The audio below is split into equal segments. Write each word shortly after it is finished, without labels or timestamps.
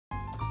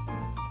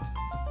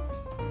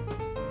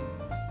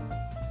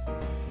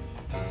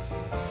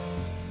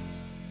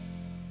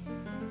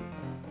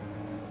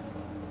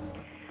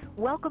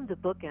Welcome to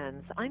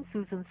Bookends. I'm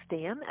Susan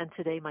Stam, and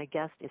today my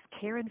guest is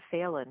Karen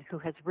Phelan, who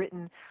has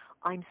written,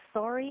 I'm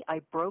Sorry I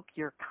Broke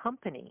Your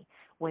Company,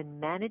 When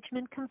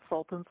Management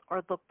Consultants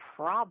Are the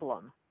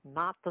Problem,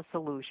 Not the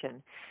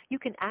Solution. You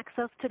can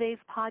access today's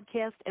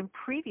podcast and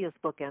previous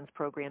Bookends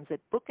programs at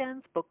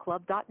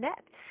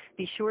bookendsbookclub.net.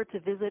 Be sure to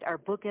visit our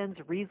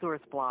Bookends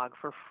resource blog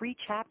for free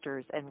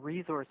chapters and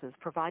resources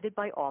provided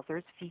by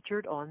authors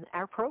featured on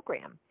our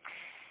program.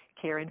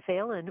 Karen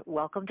Phelan,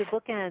 welcome to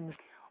Bookends.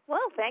 Well,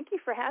 thank you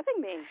for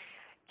having me.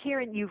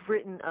 Karen, you've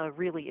written a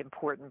really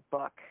important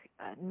book,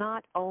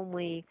 not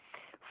only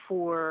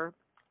for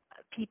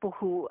people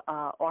who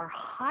are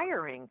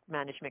hiring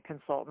management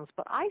consultants,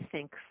 but I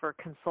think for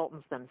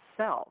consultants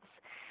themselves.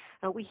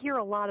 We hear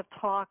a lot of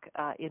talk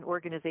in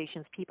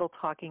organizations, people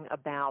talking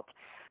about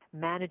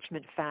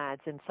management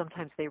fads, and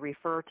sometimes they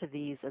refer to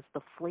these as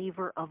the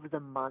flavor of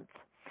the month.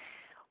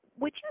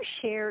 Would you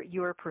share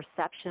your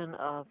perception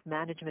of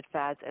management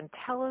fads and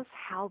tell us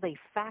how they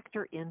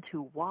factor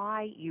into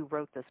why you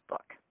wrote this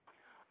book?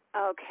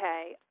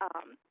 Okay.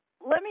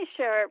 Let me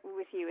share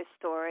with you a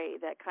story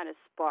that kind of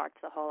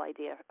sparked the whole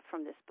idea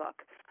from this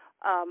book.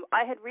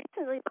 I had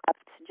recently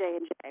left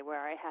J&J,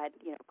 where I had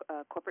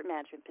a corporate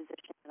management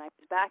position, and I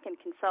was back in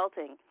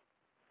consulting.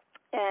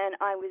 And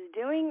I was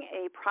doing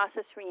a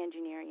process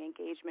reengineering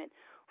engagement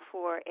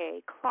for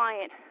a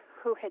client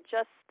who had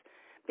just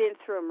been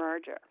through a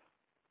merger.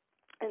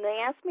 And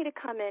they asked me to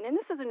come in, and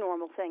this is a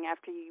normal thing.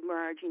 After you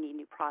merge, you need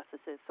new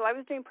processes. So I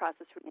was doing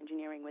process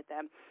reengineering with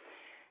them.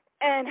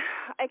 And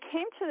I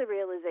came to the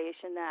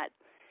realization that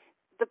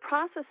the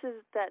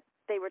processes that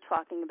they were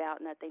talking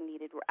about and that they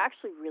needed were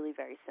actually really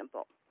very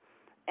simple.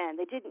 And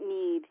they didn't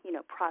need,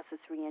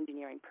 process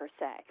reengineering per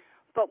se.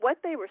 But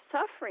what they were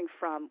suffering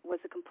from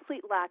was a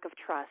complete lack of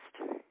trust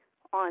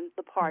on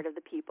the part of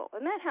the people.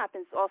 And that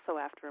happens also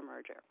after a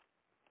merger.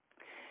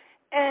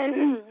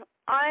 And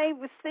I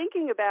was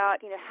thinking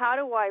about, how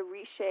do I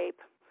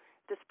reshape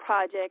this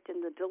project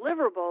and the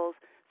deliverables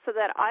so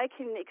that I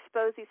can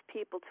expose these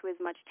people to as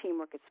much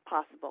teamwork as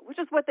possible, which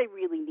is what they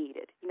really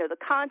needed. The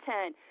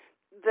content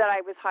that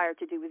I was hired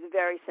to do was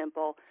very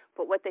simple,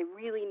 but what they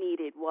really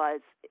needed was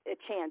a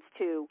chance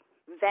to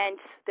vent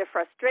their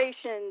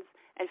frustrations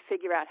and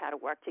figure out how to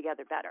work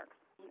together better.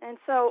 And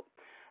so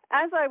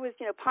as I was,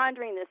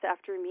 pondering this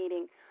after a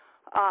meeting,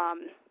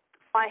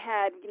 I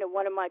had,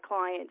 one of my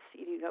clients,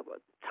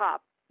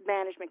 top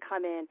management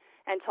come in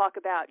and talk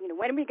about,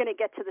 when are we going to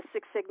get to the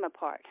Six Sigma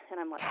part? And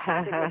I'm like,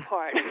 Six Sigma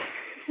part?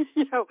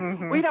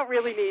 We don't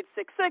really need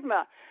Six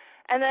Sigma.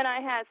 And then I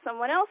had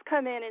someone else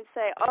come in and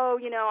say,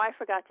 I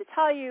forgot to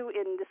tell you,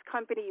 in this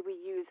company we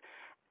use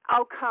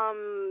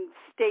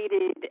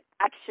outcome-stated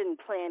action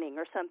planning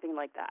or something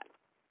like that.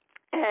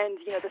 And,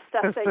 the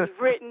stuff that you've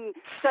written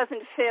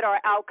doesn't fit our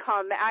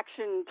outcome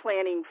action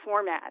planning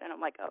format. And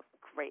I'm like, oh,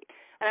 great.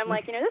 And I'm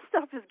like, this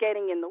stuff is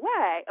getting in the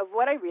way of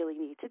what I really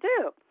need to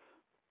do.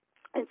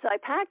 And so I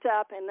packed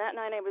up, and that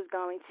night I was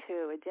going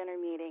to a dinner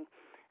meeting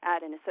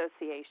at an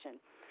association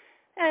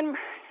and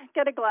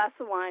get a glass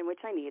of wine,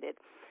 which I needed.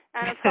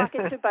 And I'm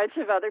talking to a bunch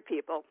of other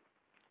people.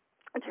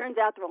 It turns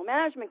out they're all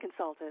management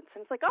consultants.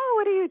 And it's like,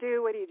 what do you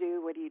do? What do you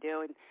do? What do you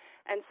do?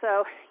 And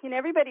so,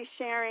 everybody's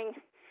sharing,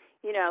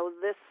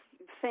 this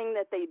thing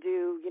that they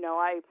do.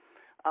 I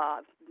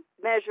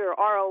measure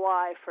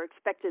ROI for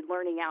expected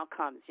learning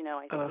outcomes, I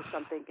think or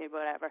something,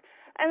 whatever.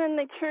 And then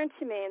they turned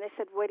to me and they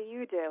said, what do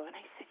you do? And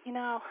I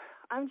said,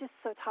 I'm just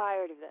so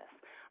tired of this.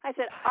 I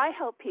said, I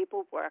help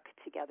people work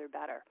together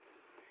better.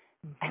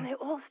 Mm-hmm. And they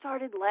all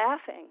started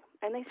laughing.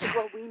 And they said,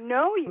 well, we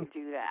know you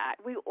do that.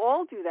 We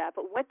all do that.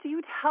 But what do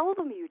you tell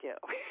them you do?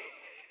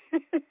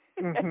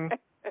 Mm-hmm.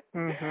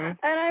 Mm-hmm.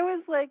 And I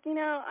was like,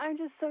 I'm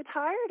just so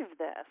tired of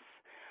this.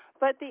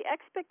 But the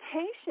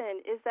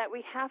expectation is that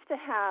we have to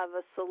have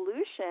a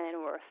solution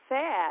or a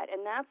fad,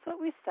 and that's what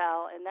we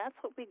sell, and that's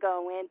what we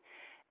go in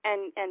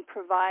and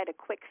provide a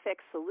quick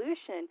fix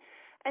solution.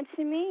 And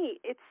to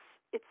me, it's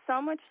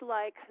so much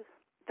like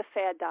the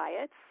fad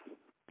diets.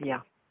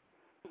 Yeah.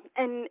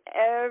 And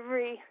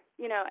every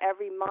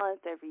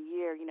month, every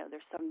year,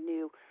 there's some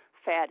new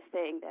fad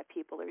thing that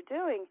people are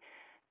doing.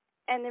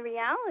 And the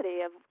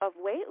reality of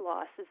weight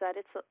loss is that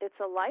it's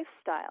a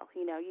lifestyle.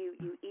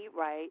 You eat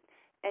right,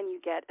 and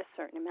you get a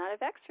certain amount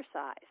of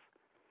exercise.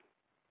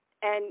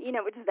 And,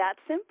 it's that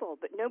simple,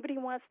 but nobody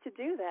wants to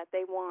do that.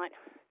 They want,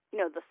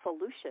 the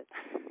solution.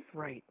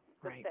 Right,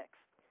 right. Fix.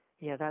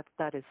 Yeah,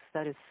 that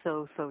is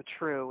so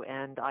true.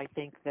 And I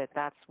think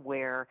that's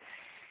where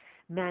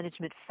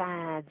management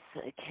fads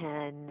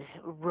can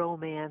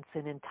romance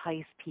and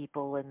entice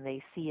people, and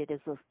they see it as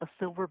a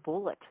silver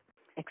bullet,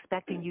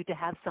 expecting you to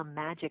have some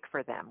magic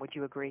for them. Would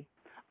you agree?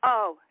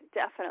 Oh,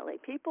 definitely.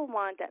 People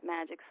want that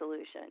magic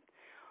solution.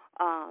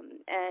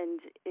 And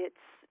it's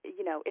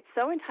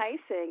so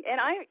enticing,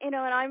 and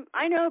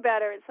I know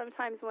better. And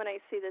sometimes when I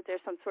see that there's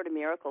some sort of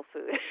miracle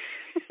food,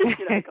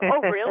 I go,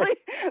 oh really?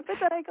 But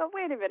then I go,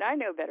 wait a minute, I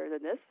know better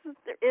than this.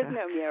 There is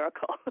no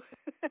miracle.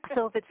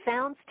 So if it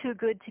sounds too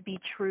good to be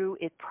true,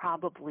 it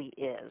probably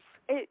is.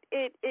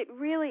 It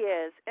really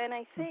is, and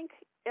I think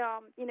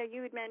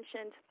you had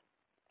mentioned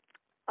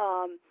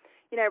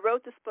I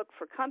wrote this book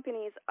for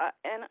companies,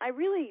 and I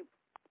really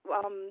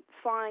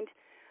find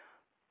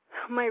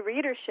my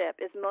readership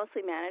is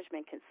mostly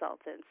management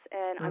consultants,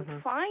 and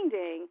I'm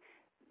finding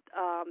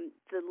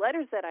the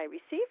letters that I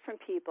receive from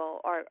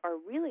people are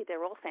really,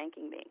 they're all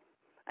thanking me.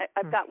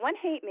 I've got one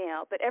hate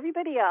mail, but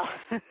everybody else.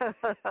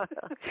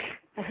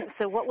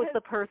 So what was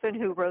the person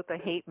who wrote the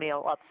hate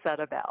mail upset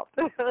about?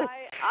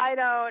 I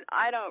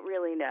don't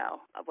really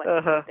know what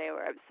they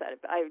were upset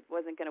about. I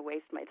wasn't going to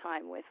waste my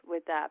time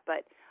with that,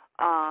 but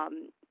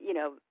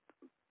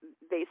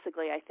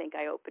basically I think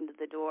I opened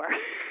the door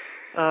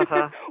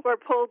or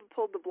pulled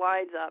the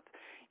blinds up,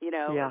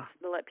 to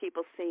let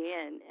people see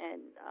in.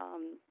 And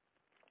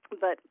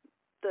but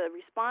the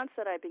response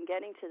that I've been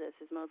getting to this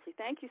is mostly,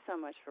 thank you so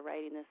much for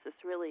writing this. This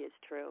really is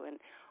true. And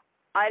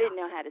I didn't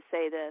know how to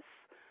say this,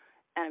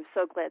 and I'm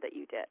so glad that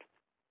you did.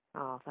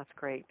 Oh, that's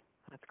great.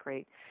 That's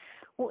great.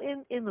 Well,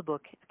 in the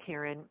book,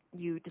 Karen,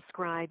 you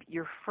describe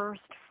your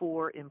first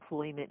 4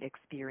 employment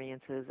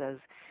experiences as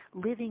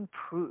living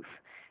proof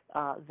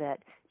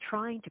that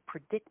trying to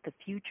predict the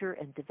future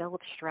and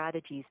develop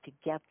strategies to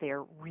get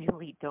there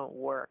really don't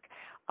work.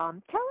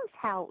 Tell us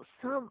how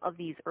some of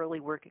these early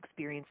work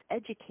experience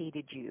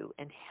educated you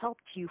and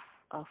helped you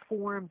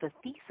form the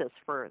thesis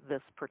for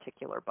this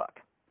particular book.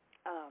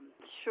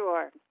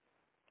 Sure.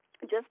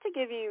 Just to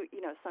give you,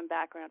 some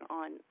background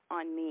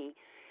on me,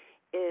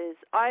 is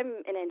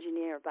I'm an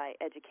engineer by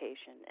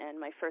education, and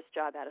my first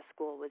job out of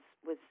school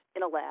was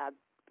in a lab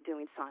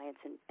doing science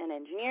and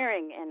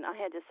engineering, and I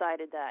had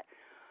decided that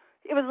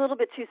it was a little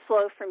bit too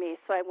slow for me,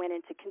 so I went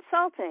into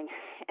consulting,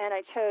 and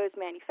I chose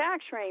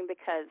manufacturing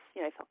because,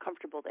 I felt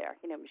comfortable there,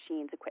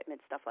 machines,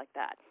 equipment, stuff like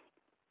that.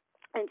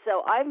 And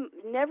so I've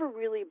never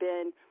really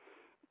been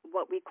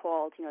what we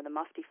called, the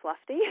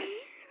mufti-flufty,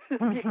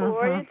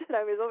 people-oriented.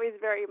 I was always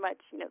very much,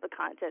 the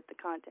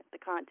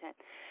content.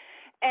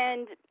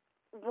 And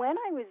when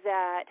I was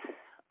at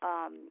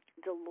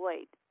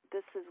Deloitte,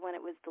 this is when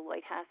it was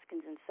Deloitte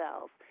Haskins and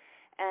Sells,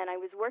 and I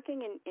was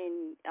working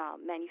in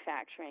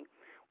manufacturing,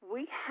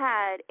 we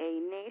had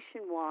a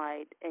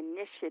nationwide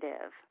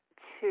initiative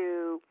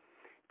to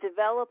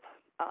develop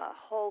a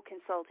whole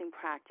consulting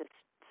practice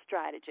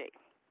strategy.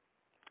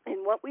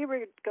 And what we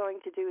were going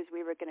to do is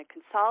we were going to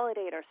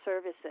consolidate our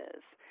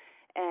services,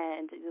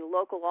 and the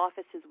local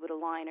offices would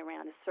align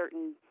around a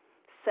certain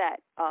set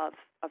of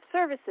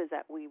services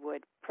that we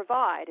would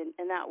provide,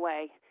 and that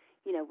way,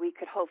 we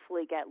could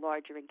hopefully get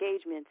larger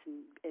engagements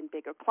and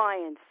bigger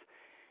clients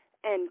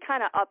and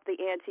kind of up the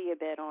ante a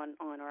bit on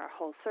our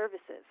whole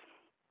services.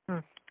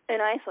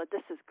 And I thought,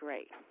 this is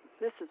great.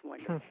 This is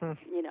wonderful.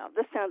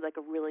 This sounds like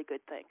a really good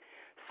thing.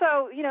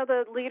 So,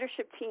 the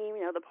leadership team,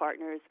 the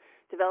partners,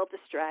 developed a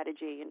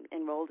strategy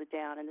and rolled it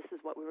down, and this is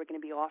what we were going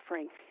to be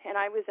offering. And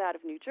I was out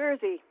of New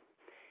Jersey,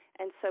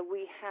 and so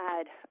we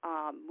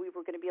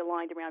were going to be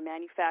aligned around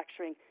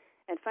manufacturing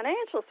and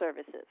financial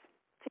services.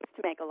 Seems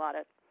to make a lot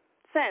of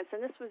sense.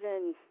 And this was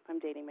I'm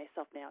dating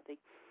myself now,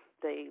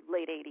 the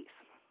late 80s.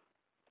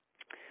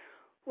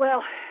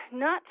 Well,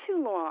 not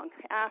too long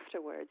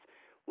afterwards,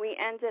 we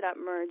ended up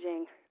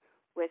merging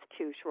with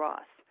Touche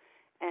Ross,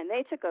 and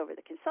they took over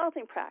the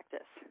consulting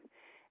practice.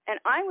 And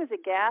I was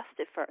aghast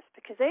at first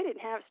because they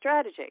didn't have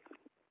strategy.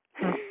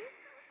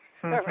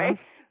 All right?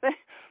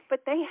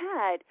 But they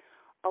had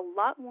a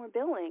lot more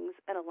billings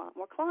and a lot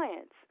more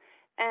clients.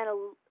 And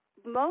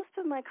most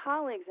of my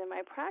colleagues in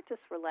my practice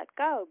were let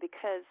go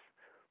because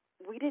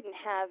we didn't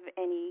have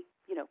any,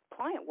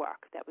 client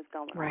work that was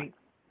going on.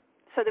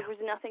 So there was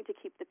nothing to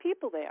keep the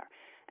people there.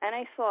 And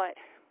I thought,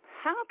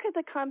 how could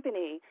the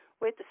company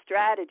with the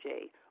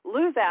strategy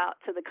lose out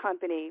to the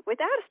company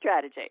without a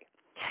strategy?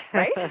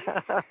 Right?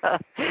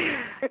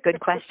 Good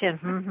question.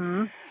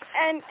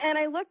 And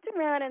I looked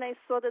around and I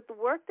saw that the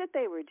work that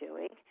they were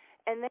doing,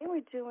 and they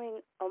were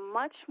doing a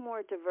much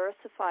more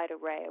diversified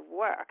array of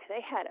work.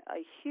 They had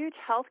a huge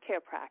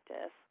healthcare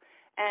practice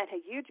and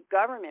a huge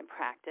government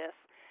practice.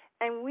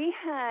 And we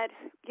had,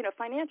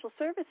 financial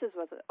services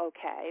was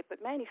okay,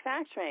 but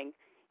manufacturing,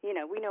 we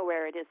know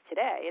where it is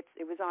today.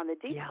 It was on the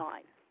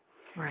decline. Yeah.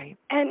 Right.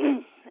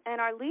 And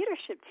our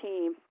leadership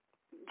team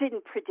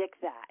didn't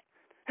predict that.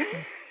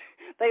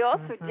 They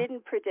also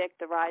didn't predict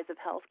the rise of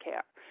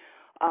healthcare.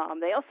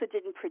 They also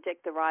didn't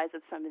predict the rise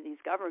of some of these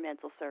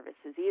governmental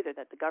services either,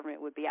 that the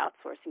government would be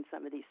outsourcing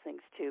some of these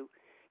things to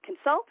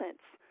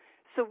consultants.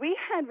 So we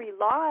had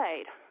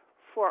relied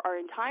for our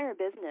entire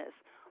business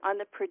on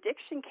the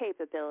prediction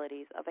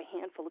capabilities of a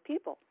handful of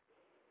people.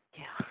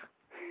 Yeah.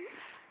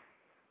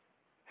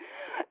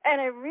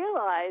 And I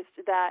realized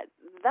that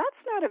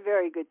that's not a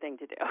very good thing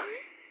to do.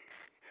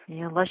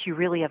 Yeah, unless you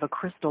really have a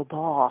crystal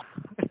ball.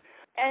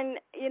 And,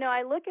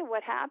 I look at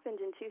what happened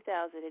in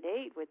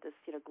 2008 with this,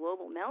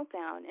 global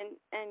meltdown,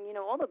 and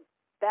all the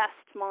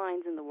best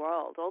minds in the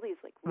world, all these,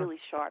 really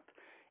sharp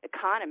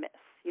economists,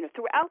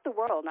 throughout the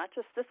world, not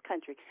just this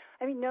country.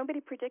 I mean, nobody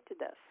predicted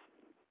this.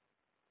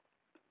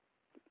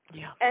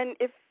 Yeah. And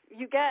if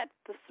you get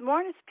the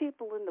smartest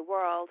people in the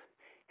world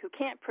who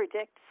can't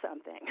predict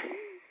something,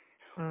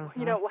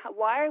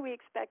 why are we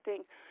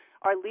expecting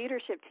our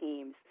leadership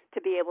teams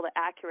to be able to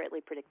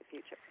accurately predict the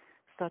future?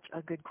 Such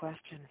a good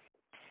question.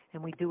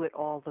 And we do it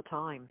all the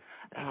time.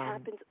 It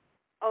happens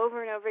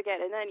over and over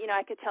again. And then,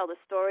 I could tell the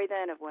story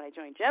then of when I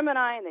joined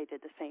Gemini and they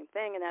did the same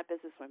thing and that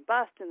business went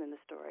bust, and then the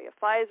story of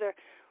Pfizer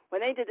when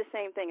they did the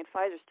same thing, and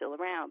Pfizer's still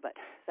around, but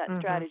that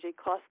strategy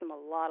cost them a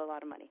lot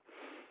of money.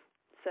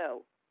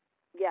 So,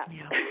 yeah.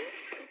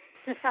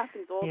 It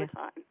happens all the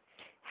time.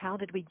 How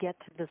did we get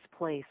to this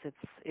place?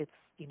 It's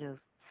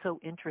so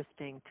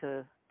interesting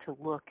to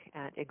look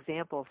at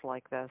examples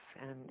like this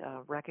and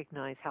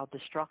recognize how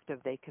destructive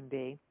they can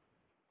be,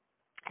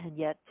 and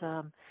yet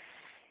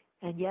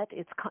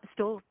it's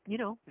still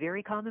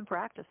very common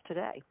practice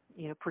today.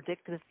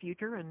 Predict the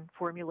future and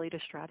formulate a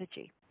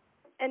strategy.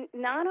 And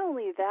not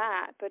only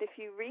that, but if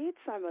you read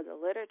some of the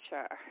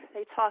literature,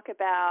 they talk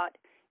about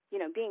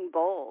being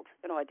bold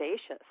and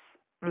audacious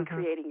in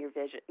creating your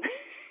vision.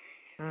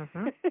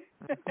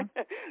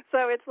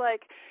 So it's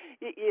like,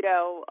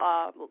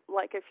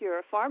 like if you're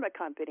a pharma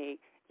company,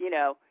 you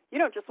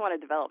don't just want to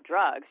develop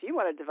drugs. You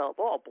want to develop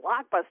all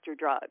blockbuster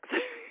drugs.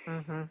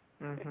 And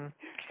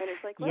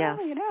it's like, well,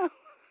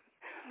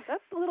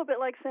 that's a little bit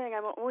like saying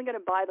I'm only going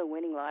to buy the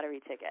winning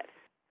lottery ticket.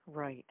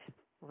 Right.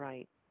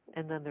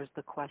 And then there's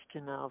the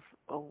question of,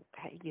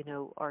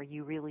 are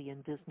you really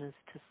in business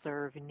to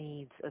serve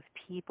needs of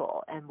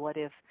people? And what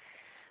if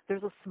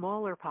there's a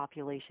smaller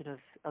population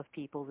of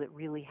people that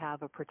really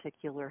have a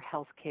particular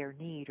healthcare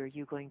need? Are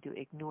you going to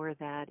ignore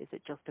that? Is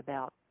it just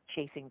about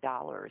chasing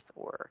dollars,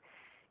 or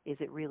is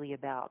it really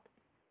about,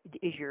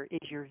 is your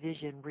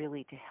vision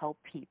really to help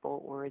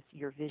people, or is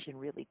your vision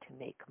really to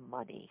make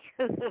money?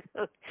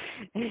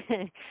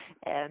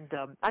 And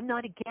I'm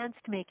not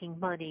against making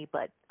money,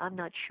 but I'm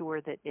not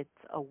sure that it's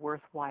a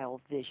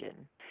worthwhile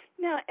vision.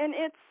 No,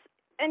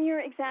 and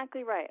you're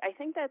exactly right. I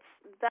think that's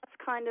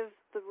kind of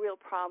the real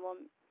problem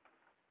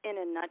in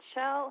a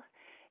nutshell,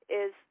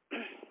 is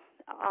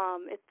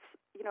it's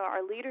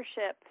our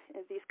leadership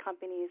in these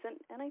companies,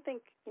 and I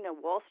think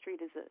Wall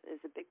Street is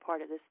a big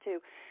part of this too.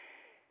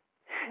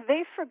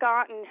 They've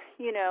forgotten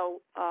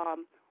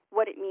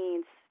what it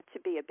means to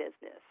be a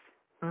business.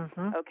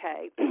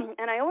 Okay,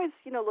 and I always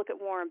look at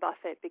Warren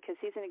Buffett because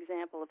he's an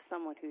example of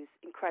someone who's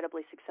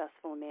incredibly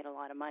successful and made a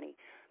lot of money,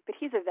 but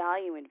he's a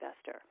value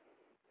investor,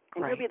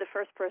 and he'll be the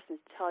first person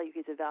to tell you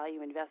he's a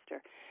value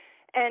investor.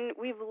 And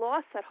we've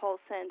lost that whole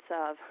sense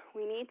of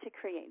we need to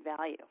create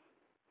value.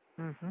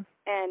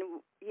 And,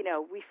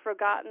 we've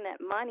forgotten that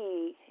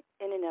money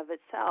in and of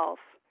itself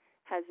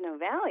has no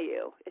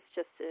value. It's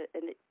just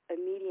a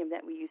medium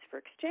that we use for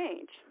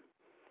exchange.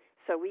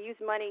 So we use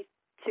money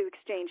to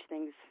exchange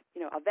things,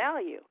 of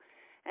value.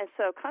 And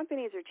so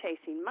companies are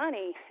chasing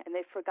money, and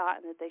they've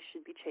forgotten that they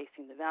should be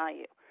chasing the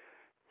value.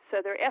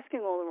 So they're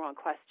asking all the wrong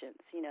questions.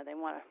 They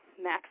want to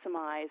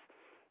maximize,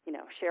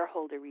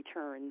 shareholder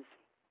returns,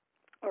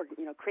 or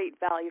create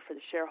value for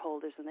the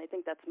shareholders, and they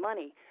think that's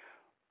money.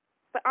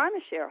 But I'm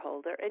a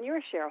shareholder, and you're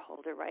a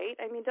shareholder, right?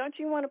 I mean, don't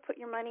you want to put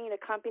your money in a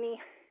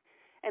company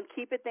and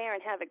keep it there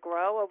and have it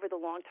grow over the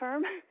long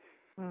term?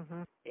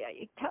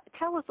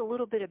 Tell us a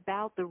little bit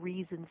about the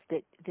reasons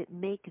that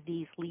make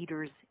these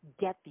leaders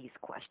get these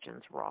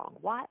questions wrong.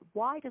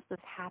 Why does this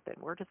happen?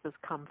 Where does this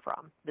come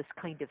from, this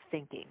kind of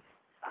thinking?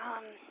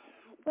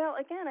 Well,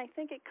 again, I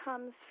think it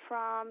comes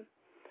from,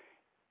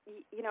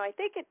 I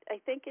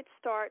think it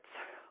starts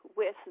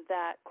with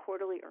that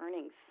quarterly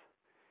earnings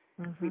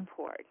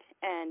report,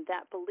 and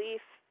that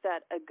belief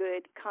that a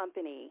good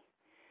company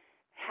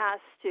has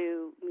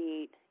to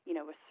meet,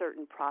 a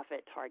certain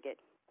profit target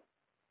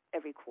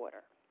every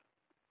quarter.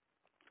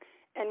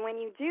 And when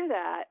you do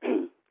that,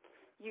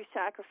 you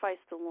sacrifice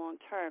the long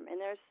term. And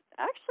there's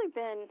actually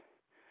been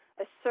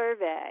a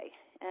survey,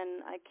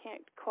 and I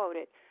can't quote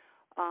it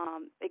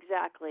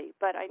exactly,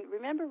 but I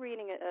remember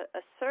reading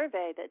a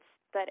survey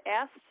that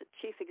asked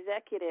chief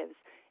executives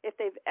if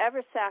they've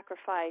ever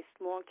sacrificed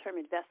long-term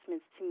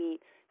investments to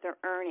meet their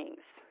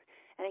earnings.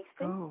 And I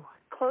think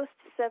close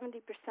to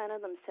 70%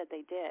 of them said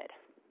they did.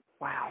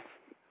 Wow.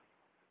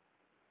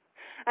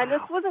 And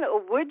this wasn't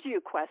a would you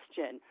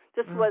question.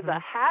 This was a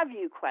have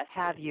you question.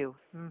 Have you.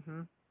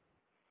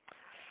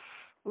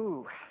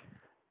 Ooh,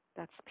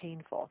 that's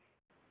painful.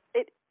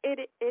 It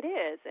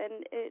is,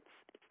 and it's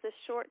the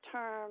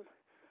short-term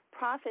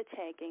profit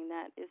taking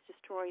that is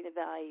destroying the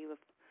value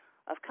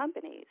of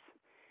companies.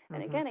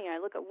 And again, I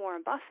look at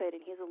Warren Buffett,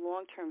 and he's a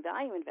long-term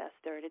value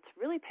investor, and it's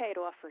really paid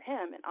off for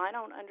him. And I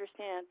don't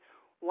understand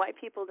why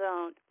people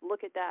don't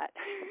look at that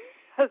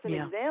as an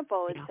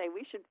example and say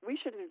we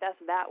should invest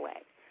that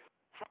way.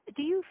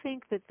 Do you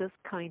think that this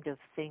kind of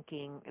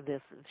thinking,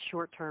 this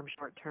short-term,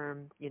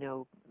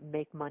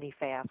 make money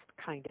fast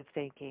kind of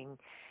thinking,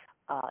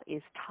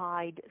 is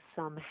tied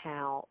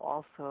somehow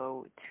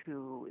also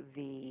to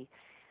the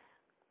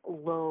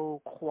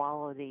low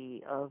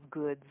quality of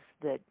goods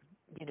that,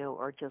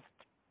 are just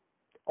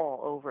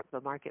all over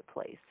the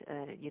marketplace?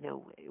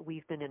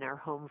 We've been in our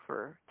home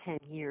for 10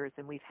 years,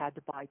 and we've had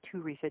to buy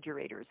 2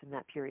 refrigerators in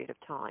that period of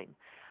time.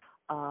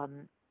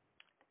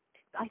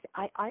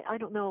 I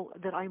don't know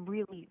that I'm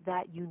really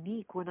that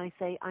unique when I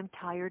say I'm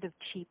tired of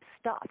cheap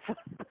stuff.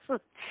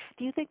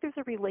 Do you think there's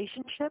a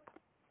relationship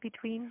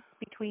between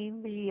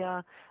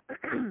the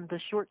the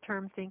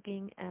short-term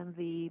thinking and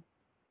the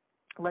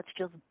let's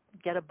just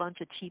get a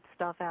bunch of cheap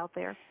stuff out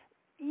there?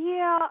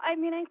 Yeah, I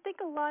mean, I think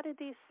a lot of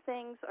these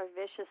things are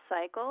vicious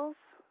cycles,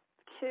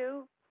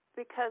 too,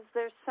 because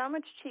there's so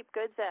much cheap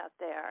goods out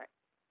there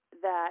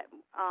that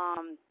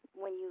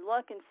when you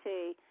look and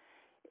see,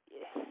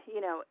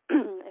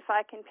 if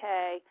I can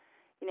pay,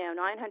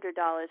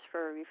 $900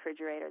 for a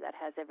refrigerator that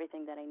has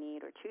everything that I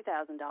need, or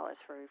 $2,000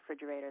 for a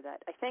refrigerator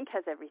that I think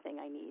has everything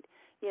I need,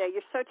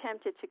 you're so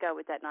tempted to go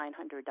with that $900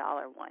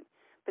 one.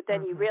 But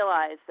then you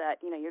realize that,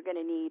 you're going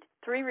to need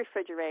 3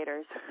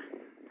 refrigerators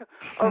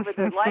over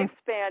the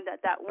lifespan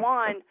that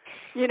one,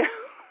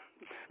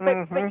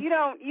 but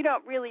you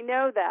don't really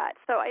know that.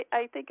 So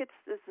I think it's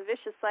this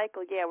vicious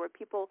cycle, where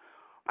people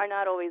are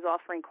not always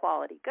offering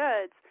quality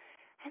goods.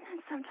 And then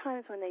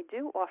sometimes when they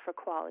do offer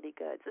quality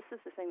goods, this is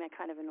the thing that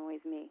kind of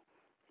annoys me,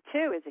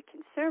 too, as a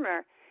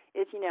consumer,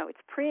 is, it's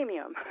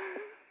premium.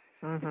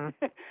 And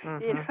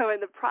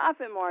the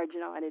profit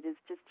margin on it is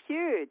just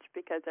huge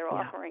because they're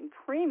offering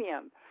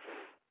premium.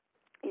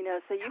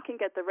 So you can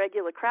get the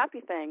regular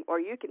crappy thing, or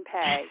you can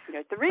pay,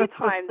 3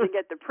 times and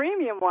get the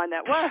premium one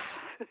that works.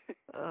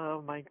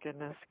 Oh my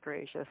goodness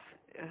gracious!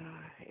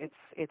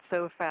 It's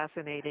so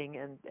fascinating,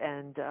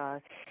 and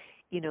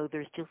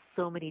there's just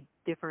so many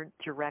different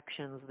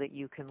directions that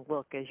you can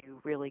look as you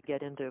really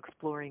get into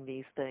exploring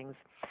these things.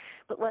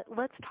 But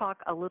let's talk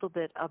a little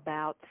bit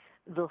about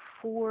the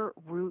 4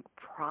 root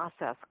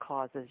process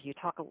causes. You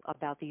talk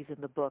about these in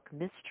the book: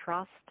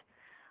 mistrust,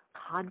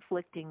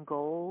 conflicting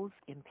goals,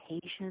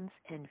 impatience,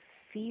 and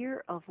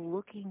fear of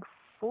looking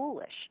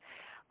foolish.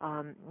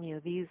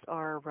 These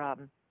are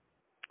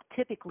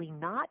typically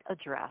not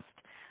addressed.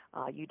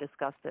 You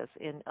discuss this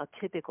in a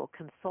typical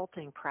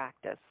consulting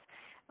practice.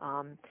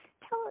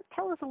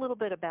 Tell us a little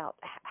bit about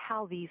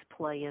how these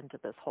play into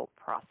this whole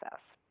process.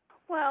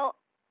 Well,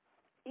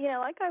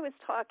 like I was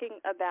talking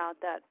about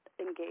that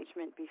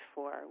engagement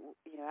before,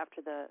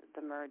 after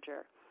the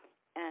merger,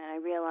 and I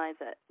realized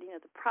that,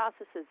 the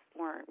processes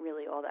weren't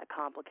really all that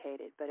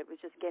complicated, but it was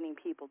just getting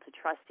people to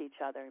trust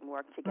each other and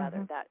work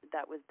together.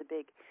 That was the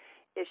big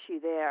issue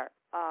there.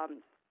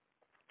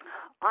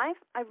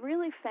 I've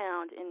really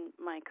found in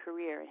my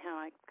career, and how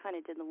I kind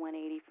of did the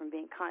 180 from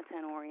being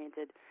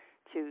content-oriented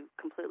to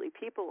completely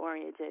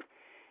people-oriented,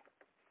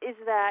 is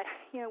that,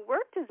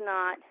 work does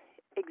not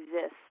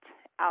exist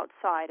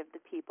outside of the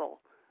people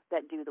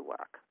that do the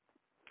work.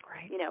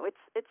 Right.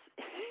 It's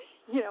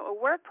a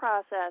work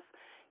process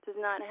does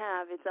not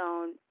have its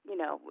own,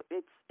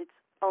 its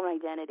own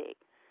identity.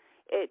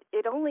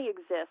 It only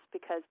exists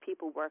because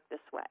people work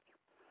this way.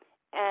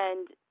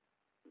 And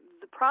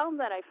the problem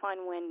that I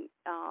find when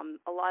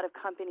a lot of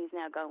companies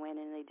now go in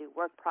and they do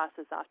work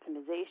process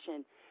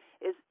optimization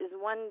is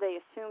when they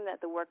assume that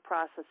the work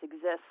process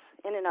exists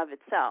in and of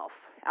itself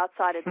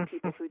outside of the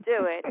people who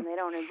do it, and they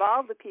don't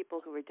involve the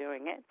people who are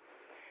doing it.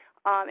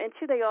 And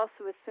 2, they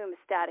also assume a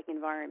static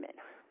environment,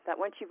 that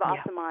once you've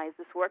optimized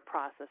this work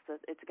process, that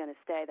it's going to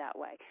stay that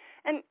way.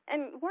 And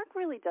work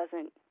really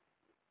doesn't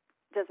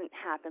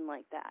happen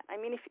like that. I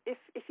mean,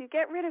 if you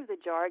get rid of the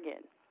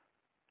jargon,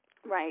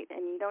 right,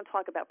 and you don't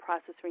talk about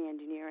process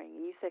reengineering,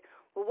 and you say,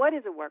 well, what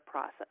is a work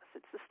process?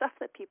 It's the stuff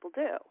that people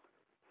do,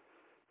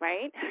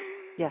 right?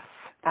 Yes,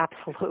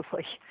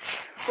 absolutely.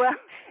 Well,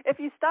 if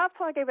you stop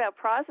talking about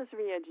process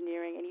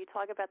reengineering and you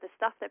talk about the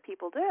stuff that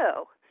people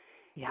do,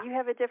 you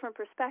have a different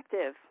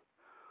perspective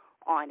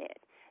on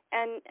it.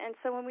 And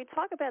so when we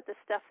talk about the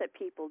stuff that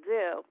people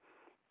do,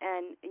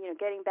 and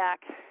getting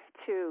back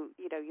to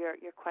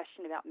your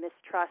question about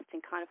mistrust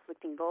and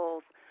conflicting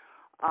goals,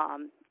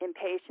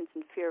 impatience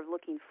and fear of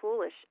looking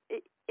foolish,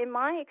 in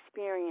my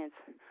experience,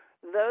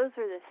 those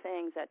are the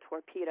things that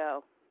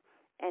torpedo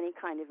any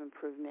kind of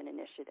improvement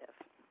initiative.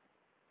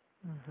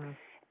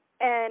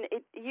 And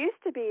it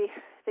used to be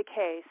the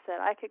case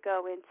that I could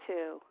go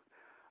into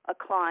a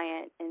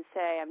client and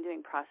say I'm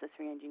doing process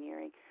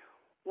reengineering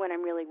when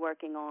I'm really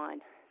working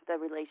on the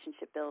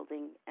relationship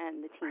building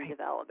and the team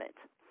development.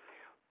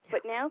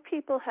 But now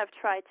people have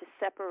tried to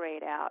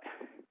separate out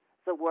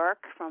the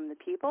work from the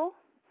people.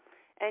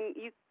 And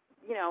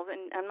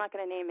and I'm not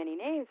going to name any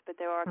names, but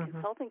there are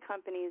consulting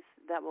companies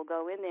that will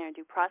go in there and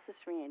do process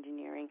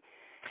reengineering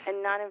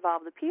and not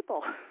involve the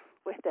people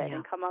with it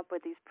and come up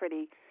with these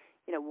pretty,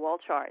 wall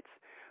charts.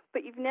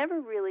 But you've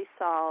never really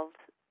solved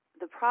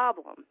the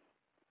problem,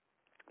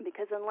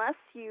 because unless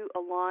you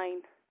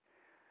align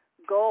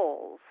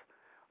goals,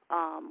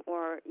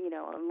 or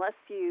unless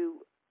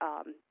you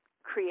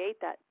create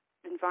that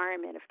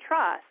environment of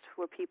trust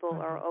where people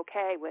are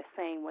okay with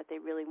saying what they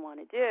really want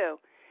to do,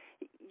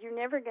 you're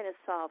never going to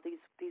solve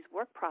these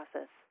work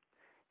process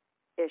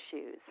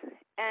issues.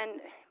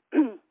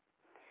 And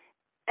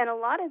and a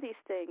lot of these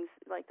things,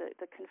 like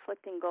the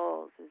conflicting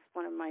goals, is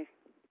one of my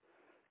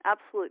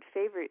absolute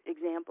favorite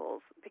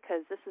examples,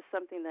 because this is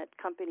something that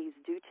companies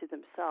do to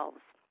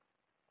themselves.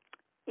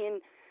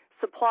 In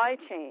supply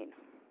chain,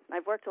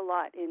 I've worked a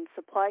lot in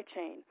supply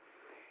chain.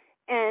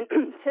 And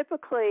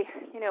typically,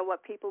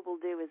 what people will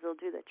do is they'll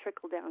do the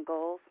trickle-down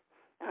goals.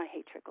 And I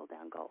hate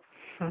trickle-down goals.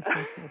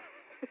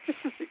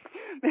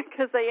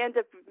 Because they end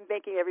up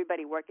making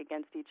everybody work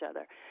against each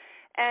other.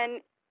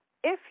 And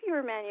if you're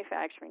a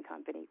manufacturing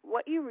company,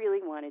 what you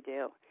really want to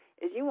do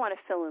is you want to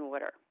fill an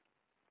order,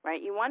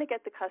 right? You want to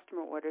get the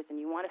customer orders and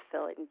you want to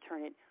fill it and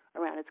turn it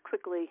around as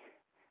quickly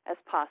as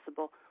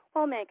possible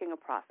while making a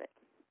profit.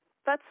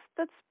 That's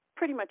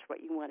pretty much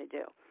what you want to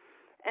do.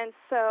 And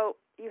so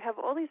you have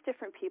all these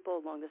different people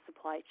along the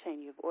supply chain.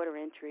 You have order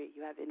entry,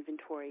 you have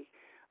inventory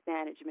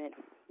management,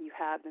 you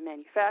have the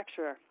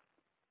manufacturer,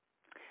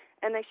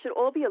 and they should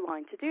all be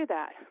aligned to do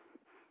that.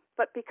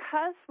 But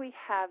because we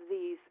have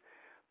these,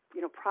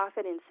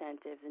 profit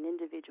incentives and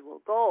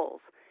individual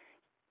goals,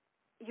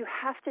 you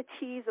have to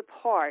tease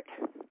apart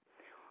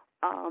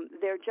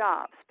their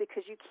jobs,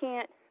 because you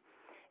can't,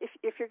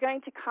 if you're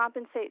going to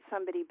compensate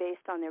somebody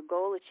based on their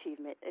goal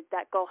achievement,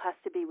 that goal has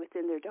to be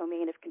within their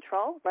domain of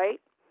control, right?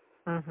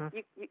 Mm-hmm.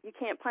 You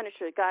can't punish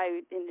a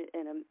guy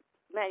in a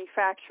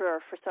manufacturer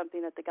for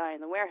something that the guy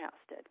in the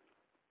warehouse did.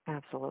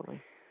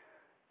 Absolutely.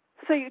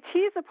 So you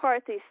tease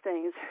apart these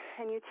things,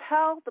 and you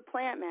tell the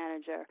plant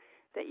manager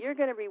that you're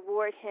going to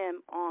reward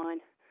him on,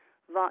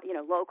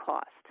 low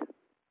cost.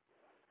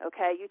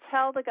 Okay? You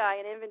tell the guy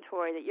in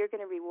inventory that you're going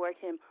to reward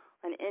him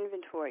on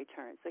inventory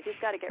turns, so he's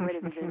got to get rid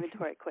of his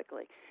inventory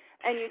quickly.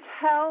 And you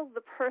tell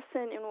the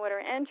person in order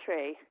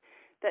entry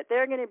that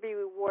they're going to be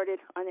rewarded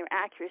on their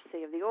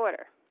accuracy of the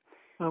order.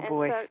 Oh,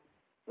 boy. And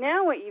so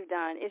now what you've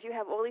done is you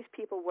have all these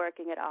people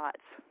working at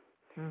odds,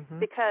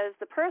 because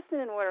the person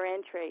in order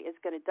entry is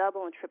going to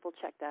double and triple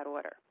check that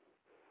order,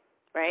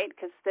 right?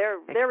 Because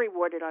they're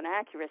rewarded on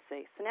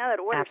accuracy. So now that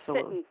order's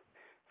sitting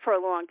for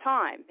a long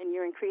time and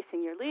you're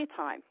increasing your lead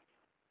time.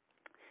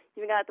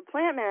 You've got the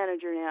plant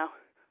manager now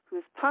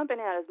who's pumping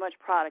out as much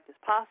product as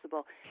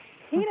possible.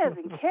 He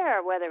doesn't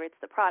care whether it's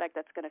the product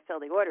that's going to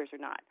fill the orders or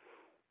not.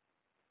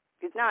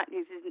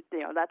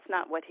 That's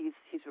not what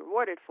he's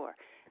rewarded for.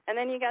 And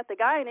then you got the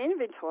guy in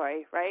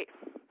inventory, right?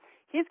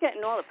 He's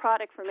getting all the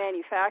product from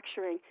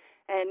manufacturing,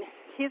 and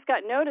he's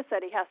got notice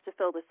that he has to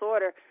fill this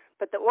order,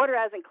 but the order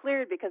hasn't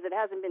cleared because it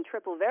hasn't been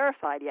triple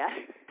verified yet.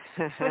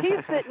 So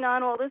he's sitting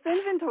on all this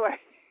inventory.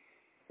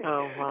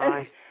 Oh,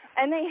 my.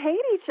 And they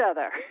hate each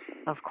other.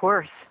 Of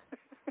course.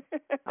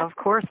 Of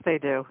course they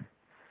do.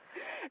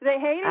 They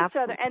hate each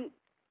other,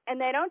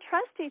 and they don't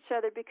trust each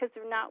other because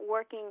they're not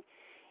working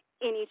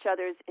in each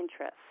other's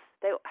interests.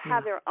 They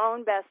have their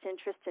own best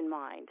interest in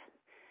mind.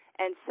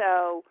 And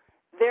so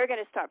they're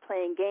going to start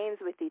playing games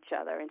with each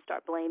other and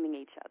start blaming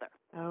each other.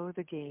 Oh,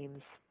 the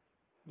games.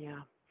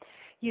 Yeah.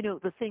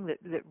 The thing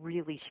that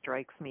really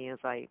strikes me as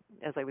I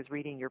was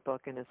reading your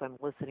book and as I'm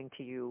listening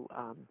to you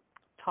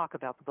talk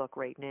about the book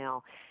right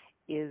now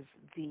is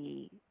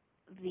the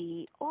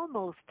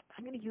almost,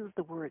 I'm going to use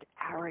the word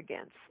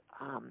arrogance,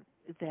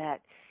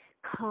 that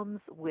comes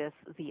with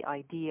the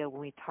idea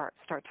when we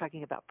start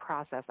talking about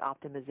process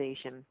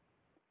optimization,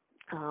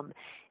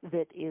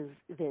 that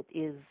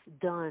is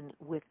done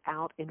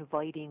without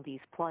inviting these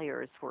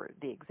players, for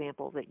the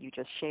example that you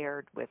just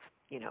shared with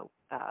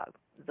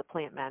the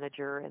plant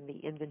manager and the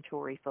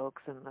inventory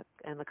folks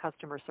and the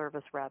customer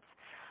service reps,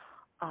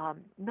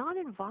 not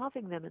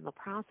involving them in the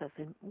process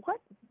and what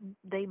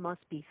they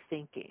must be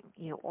thinking.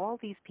 All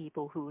these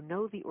people who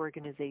know the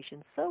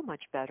organization so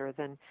much better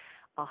than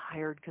a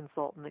hired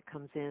consultant that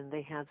comes in.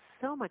 They have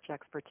so much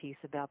expertise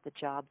about the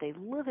job. They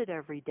live it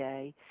every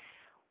day.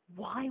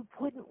 Why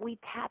wouldn't we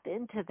tap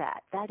into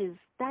that? That is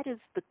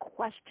the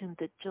question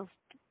that just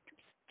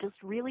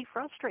really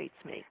frustrates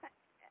me.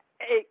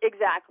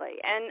 Exactly.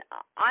 And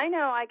I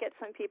know I get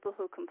some people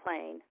who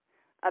complain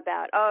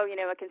about,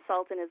 a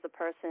consultant is the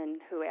person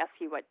who asks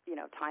you what,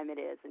 time it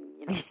is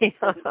and,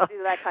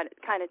 do that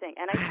kind of thing.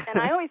 And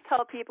I always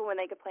tell people when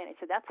they complain, I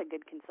said, that's a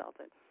good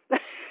consultant.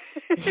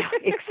 Yeah,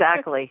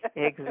 exactly.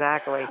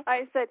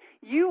 I said,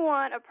 you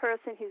want a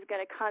person who's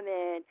going to come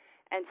in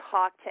and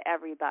talk to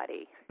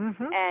everybody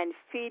and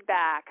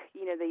feedback,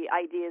 the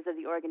ideas of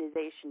the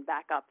organization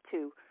back up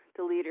to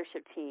the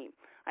leadership team.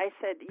 I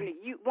said,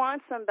 you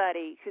want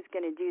somebody who's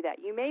going to do that.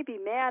 You may be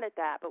mad at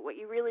that, but what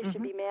you really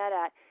should be mad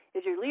at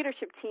is your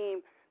leadership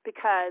team,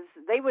 because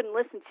they wouldn't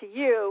listen to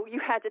you. You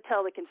had to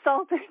tell the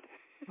consultant.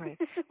 Right.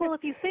 Well,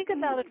 if you think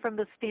about it from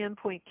the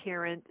standpoint,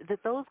 Karen,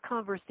 that those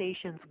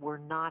conversations were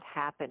not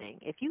happening,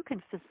 if you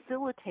can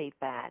facilitate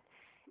that,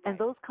 and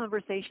those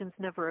conversations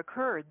never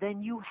occurred,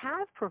 then you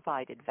have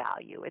provided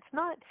value. It's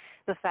not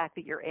the fact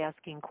that you're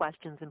asking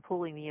questions and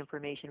pulling the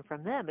information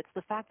from them. It's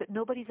the fact that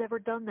nobody's ever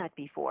done that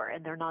before,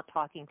 and they're not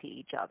talking to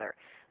each other.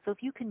 So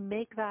if you can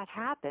make that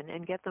happen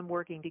and get them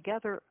working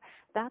together,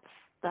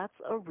 that's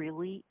a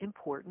really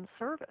important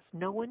service.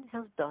 No one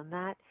has done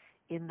that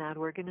in that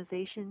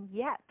organization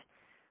yet.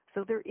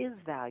 So there is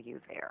value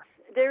there.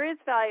 There is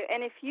value,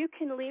 and if you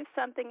can leave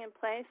something in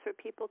place for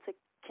people to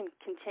can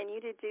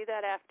continue to do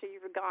that after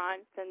you're gone,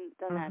 then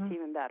that's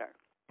even better.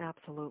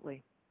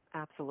 Absolutely.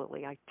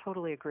 I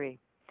totally agree.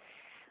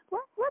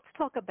 let's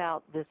talk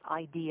about this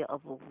idea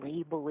of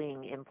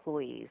labeling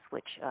employees,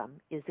 which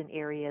is an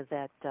area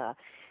that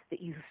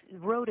you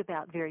wrote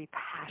about very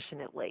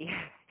passionately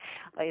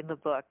in the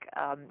book.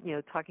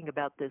 Talking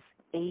about this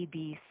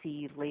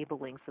ABC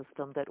labeling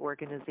system that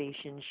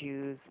organizations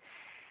use.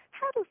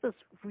 How does this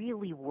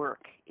really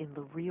work in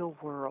the real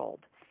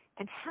world,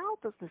 and how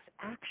does this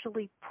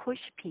actually push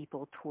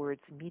people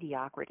towards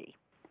mediocrity?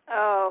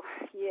 Oh,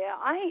 yeah.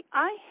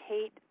 I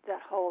hate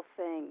that whole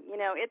thing.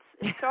 It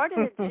started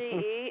at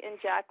GE and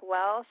Jack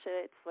Welch.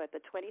 It's what, the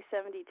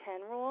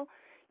 20-70-10 rule,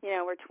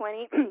 where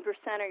 20%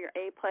 are your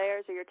A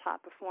players or your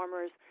top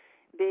performers,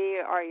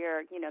 B are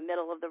your,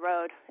 middle of the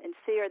road, and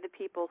C are the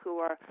people who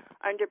are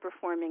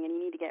underperforming, and you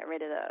need to get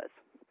rid of those.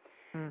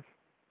 Mm.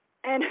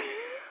 And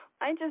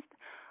I just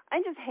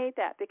hate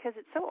that because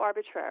it's so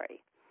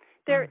arbitrary.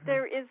 There's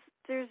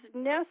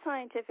no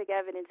scientific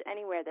evidence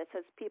anywhere that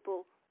says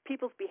people's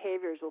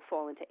behaviors will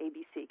fall into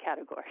ABC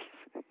categories.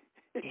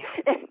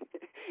 Yeah.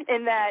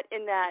 in that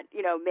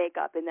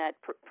makeup, in that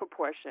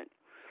proportion.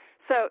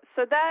 So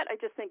that I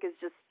just think is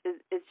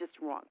just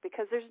wrong,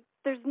 because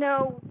there's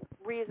no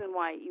reason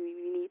why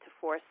you need to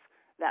force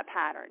that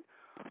pattern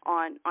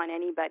on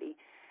anybody.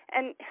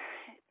 And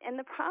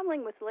the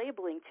problem with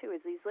labeling too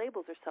is these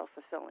labels are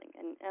self-fulfilling,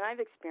 and I've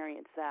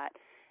experienced that.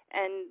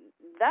 And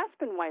that's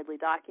been widely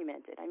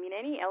documented. I mean,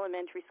 any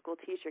elementary school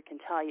teacher can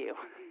tell you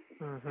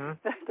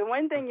the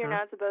one thing you're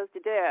not supposed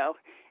to do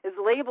is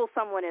label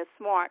someone as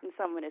smart and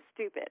someone as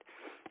stupid,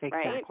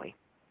 exactly.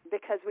 Right?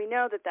 Because we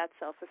know that that's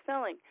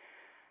self-fulfilling.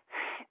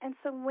 And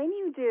so when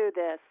you do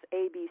this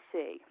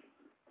ABC,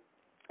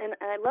 and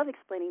I love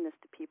explaining this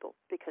to people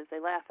because they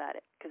laugh at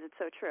it because it's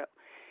so true.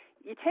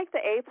 You take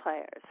the A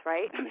players,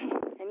 right,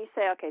 and you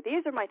say, okay,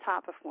 these are my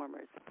top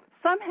performers.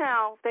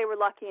 Somehow they were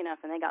lucky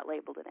enough and they got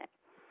labeled an A.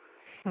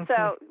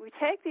 So we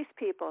take these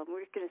people and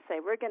we're going to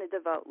say we're going to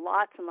devote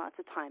lots and lots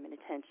of time and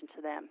attention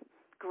to them.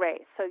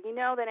 Great. So you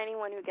know that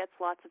anyone who gets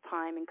lots of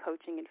time and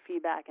coaching and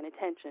feedback and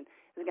attention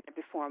is going to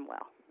perform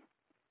well.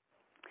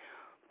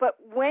 But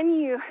when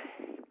you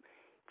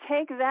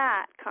take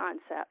that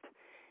concept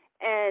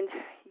and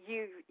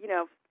you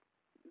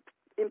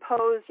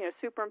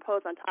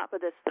superimpose on top of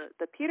this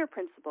the Peter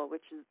Principle,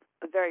 which is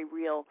a very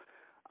real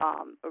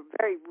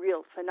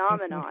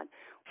phenomenon,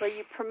 where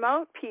you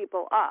promote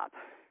people up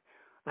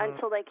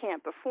until they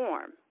can't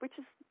perform, which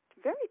is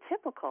very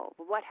typical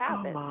of what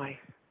happens. Oh my,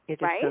 it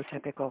is right? so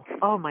typical.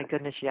 Oh my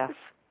goodness, yes.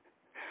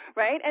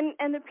 Right,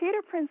 and the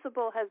Peter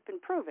Principle has been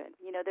proven.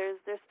 There's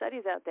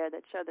studies out there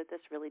that show that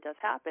this really does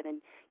happen,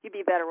 and you'd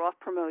be better off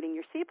promoting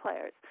your C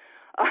players.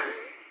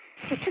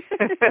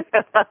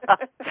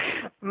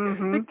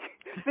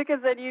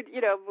 Because then you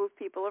move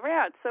people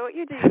around. So what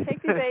you do, you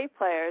take these A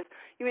players,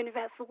 you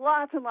invest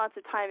lots and lots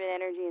of time and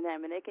energy in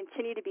them, and they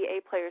continue to be A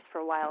players for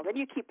a while. Then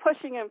you keep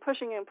pushing them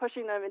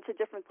into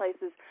different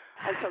places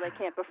until they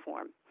can't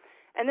perform.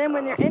 And then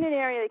when they're in an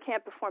area they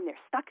can't perform, they're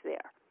stuck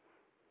there.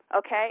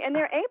 Okay, and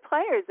they're A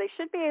players. They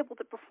should be able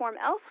to perform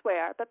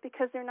elsewhere, but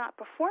because they're not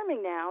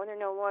performing now and they're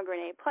no longer an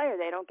A player,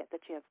 they don't get the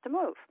chance to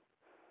move.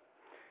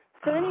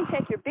 So then you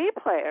take your B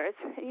players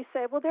and you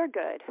say, well, they're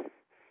good.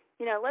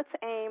 Let's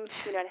aim,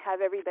 to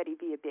have everybody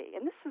be a B.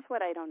 And this is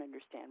what I don't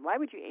understand. Why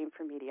would you aim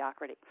for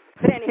mediocrity?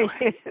 But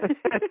anyway.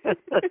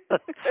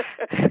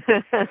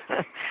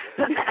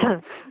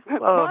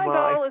 My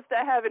goal is to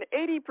have an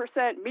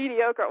 80%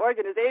 mediocre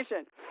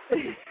organization.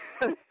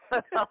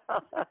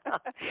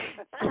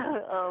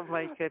 Oh,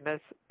 my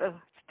goodness. It's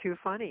too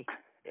funny.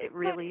 It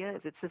really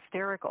is. It's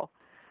hysterical.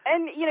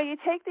 And, you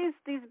take these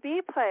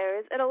B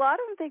players, and a lot of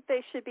them think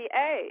they should be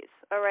A's,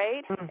 all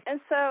right?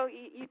 And so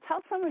you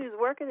tell someone who's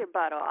working their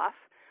butt off,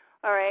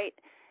 all right,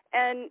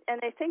 and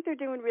they think they're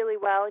doing really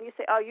well, and you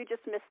say, oh, you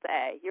just missed the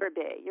A. You're a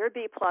B. You're a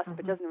B plus, but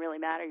it doesn't really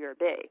matter. You're a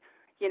B,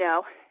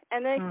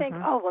 And they think,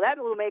 oh, well, that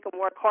will make them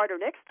work harder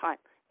next time.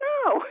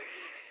 No,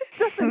 it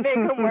doesn't make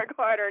them work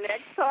harder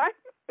next time.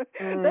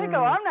 They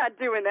go, I'm not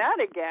doing that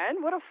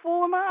again. What a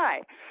fool am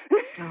I?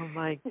 Oh,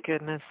 my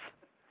goodness.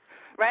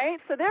 Right?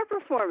 So their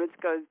performance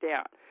goes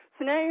down.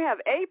 So now you have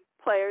A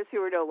players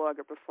who are no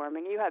longer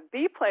performing. You have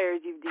B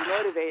players you've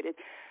demotivated.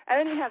 And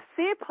then you have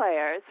C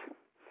players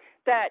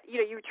that,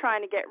 you're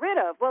trying to get rid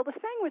of. Well, the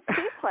thing with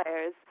C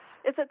players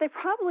is that they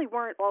probably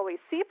weren't always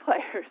C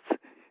players.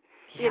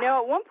 Yeah.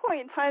 At one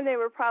point in time, they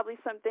were probably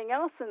something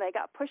else, and they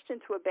got pushed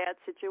into a bad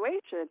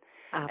situation.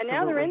 Absolutely. And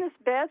now they're in this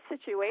bad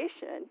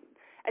situation,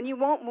 and you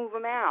won't move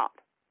them out.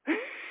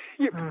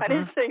 You're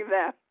punishing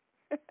them.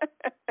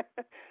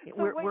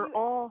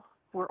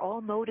 We're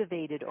all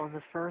motivated on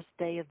the first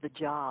day of the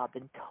job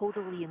and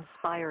totally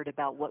inspired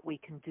about what we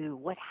can do.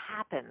 What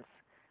happens?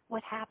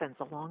 What happens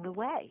along the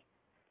way?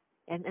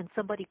 And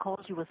somebody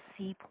calls you a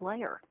C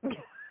player.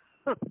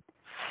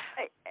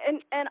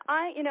 And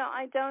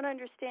I don't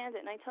understand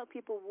it. And I tell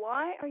people,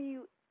 why are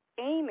you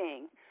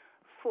aiming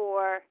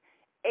for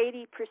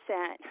 80%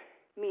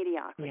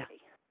 mediocrity? Yeah,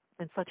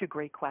 and such a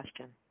great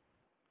question.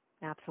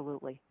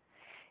 Absolutely.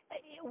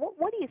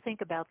 What do you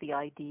think about the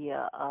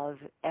idea of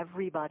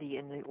everybody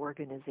in the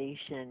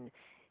organization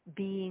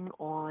being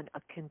on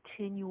a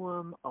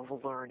continuum of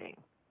learning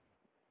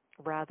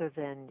rather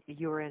than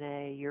you're an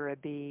A, you're a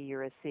B,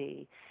 you're a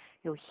C.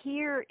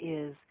 Here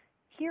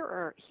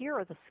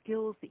are the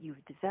skills that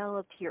you've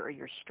developed, here are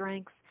your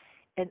strengths,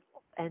 and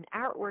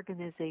our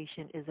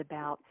organization is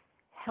about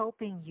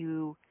helping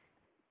you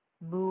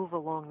move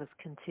along this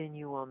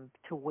continuum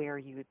to where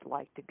you'd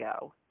like to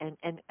go, and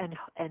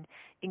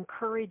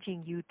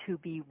encouraging you to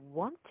be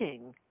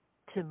wanting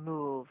to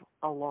move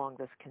along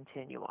this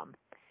continuum.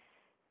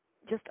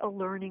 Just a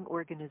learning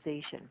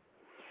organization.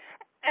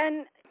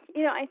 And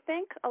I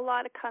think a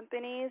lot of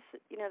companies,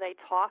 they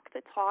talk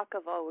the talk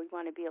of, oh, we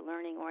want to be a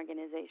learning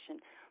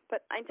organization,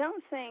 but I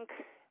don't think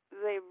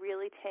they've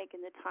really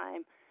taken the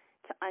time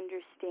to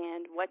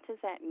understand what does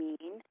that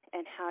mean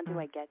and how do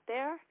I get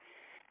there?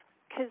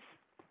 Because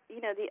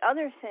the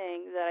other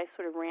thing that I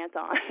sort of rant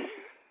on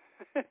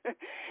is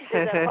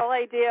that whole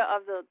idea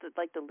of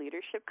the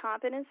leadership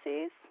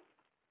competencies.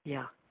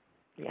 Yeah.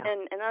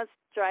 And those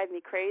drive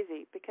me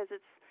crazy because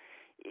it's,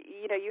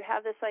 you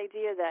have this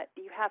idea that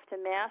you have to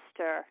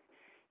master,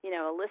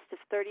 a list of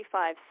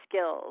 35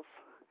 skills,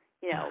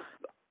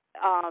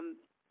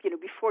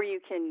 before you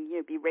can,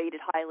 be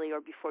rated highly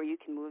or before you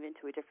can move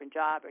into a different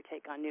job or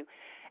take on new.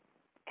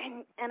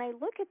 And I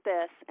look at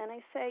this and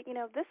I say,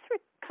 this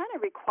kind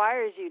of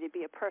requires you to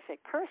be a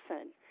perfect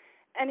person.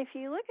 And if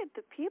you look at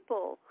the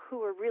people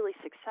who are really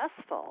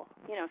successful,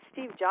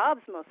 Steve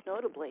Jobs most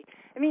notably,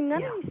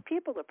 none of these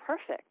people are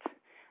perfect.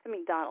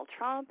 Donald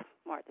Trump,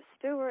 Martha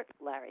Stewart,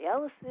 Larry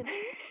Ellison.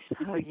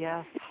 Oh,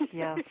 yes.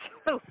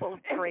 Well,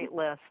 great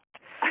list.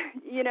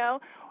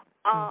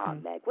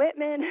 Meg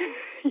Whitman,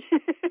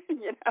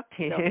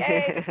 Bill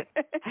Gates.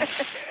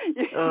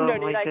 No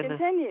need I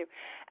continue.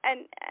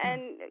 And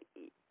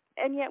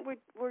yet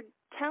we're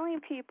telling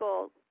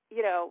people,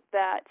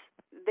 that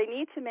they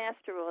need to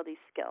master all these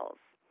skills.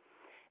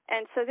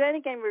 And so then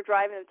again, we're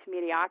driving them to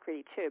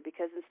mediocrity too,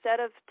 because instead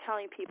of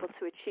telling people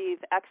to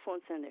achieve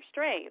excellence in their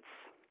strengths,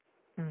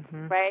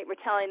 right, we're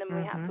telling them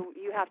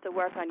you have to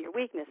work on your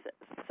weaknesses.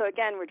 So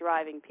again, we're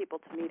driving people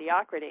to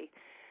mediocrity.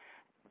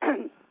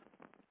 And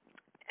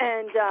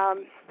and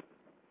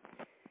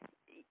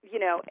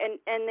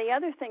the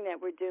other thing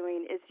that we're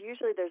doing is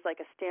usually there's like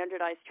a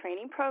standardized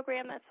training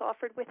program that's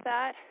offered with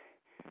that.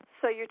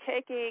 So you're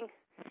taking,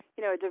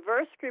 a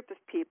diverse group of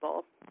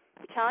people,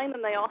 you're telling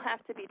them they all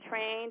have to be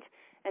trained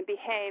and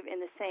behave in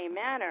the same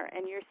manner,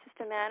 and you're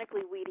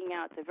systematically weeding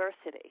out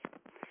diversity.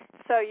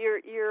 So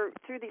you're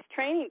through these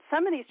training,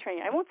 some of these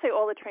training, I won't say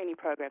all the training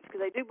programs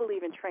because I do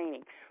believe in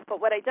training, but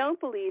what I don't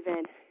believe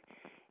in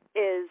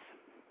is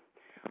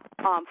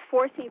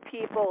forcing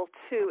people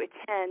to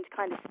attend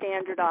kind of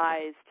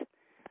standardized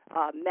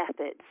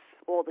methods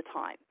all the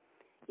time.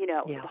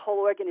 The whole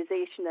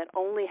organization that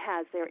only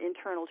has their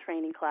internal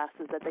training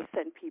classes that they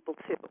send people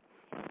to.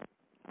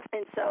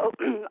 And so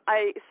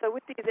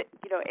with these,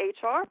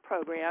 HR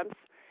programs,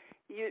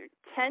 you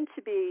tend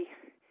to be,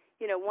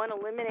 one,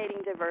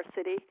 eliminating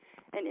diversity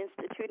and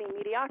instituting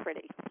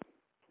mediocrity.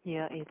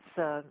 Yeah,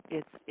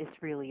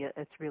 it's really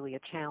a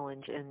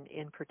challenge, and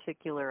in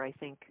particular, I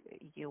think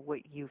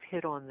what you've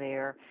hit on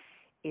there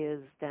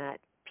is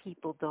that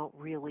people don't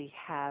really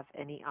have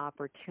any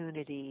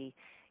opportunity.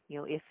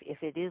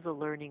 If it is a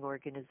learning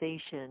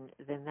organization,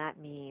 then that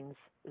means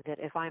that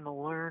if I'm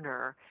a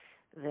learner,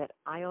 that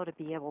I ought to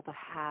be able to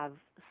have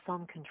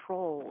some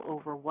control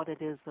over what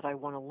it is that I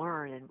want to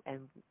learn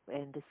and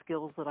the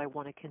skills that I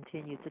want to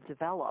continue to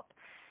develop.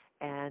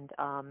 And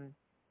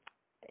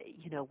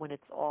when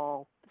it's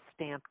all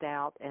stamped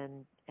out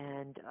and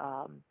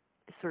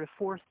sort of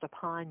forced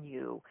upon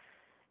you,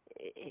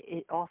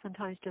 it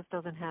oftentimes just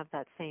doesn't have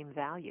that same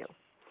value.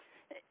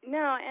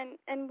 No,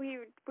 and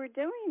we're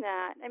doing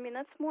that.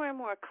 That's more and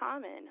more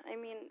common.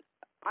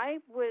 I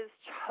was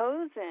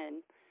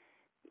chosen,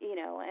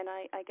 and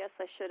I guess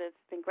I should have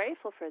been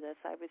grateful for this.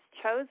 I was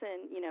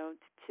chosen,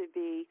 to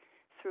be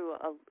through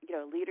a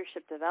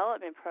leadership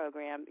development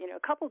program, a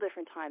couple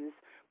different times.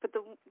 But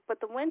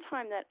the one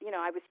time that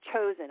I was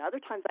chosen, other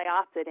times I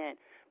opted in.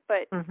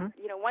 But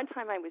one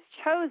time I was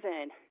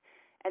chosen,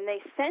 and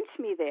they sent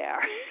me there.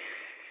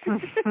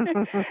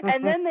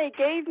 And then they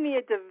gave me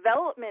a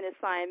development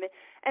assignment,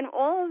 and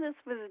all of this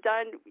was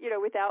done,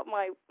 without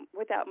my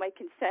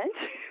consent,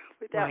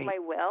 without my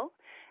will.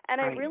 And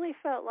I really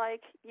felt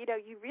like,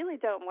 you really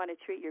don't want to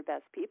treat your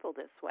best people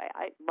this way.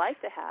 I'd like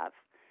to have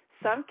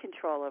some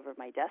control over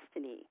my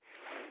destiny.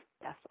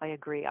 Yes, I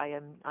agree. I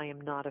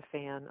am not a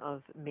fan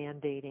of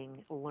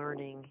mandating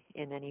learning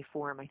in any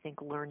form. I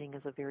think learning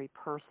is a very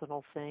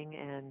personal thing,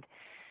 and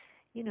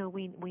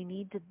we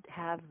need to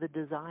have the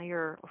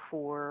desire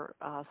for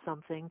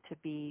something to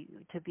be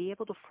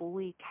able to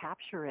fully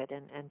capture it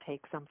and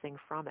take something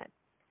from it.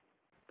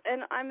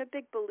 And I'm a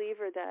big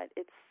believer that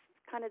it's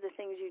kind of the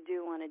things you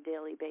do on a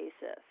daily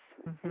basis,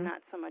 and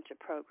not so much a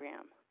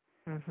program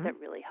that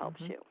really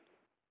helps you.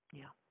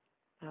 Yeah,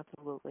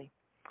 absolutely.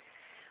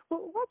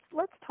 Well,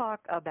 let's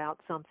talk about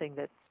something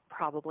that's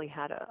probably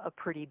had a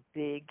pretty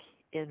big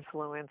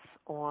influence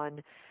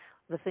on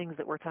the things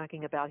that we're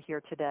talking about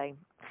here today,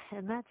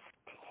 and that's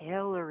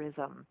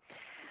Taylorism.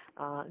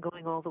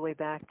 going all the way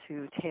back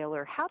to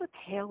Taylor. How do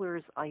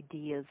Taylor's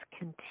ideas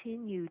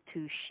continue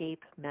to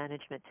shape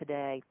management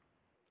today?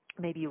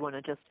 Maybe you want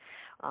to just,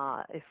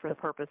 if for the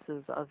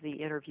purposes of the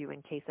interview,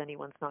 in case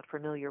anyone's not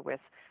familiar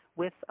with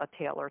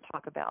Taylor,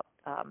 talk about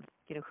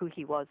who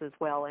he was as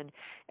well, and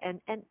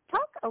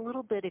talk a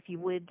little bit, if you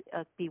would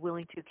be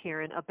willing to,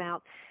 Karen,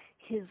 about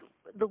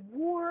the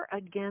war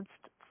against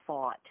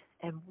thought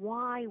and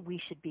why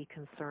we should be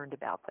concerned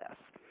about this.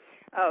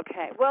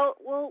 Okay.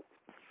 Well,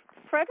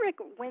 Frederick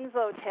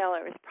Winslow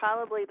Taylor is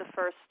probably the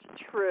first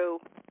true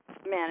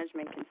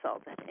management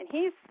consultant, and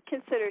he's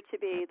considered to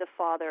be the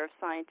father of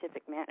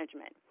scientific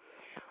management.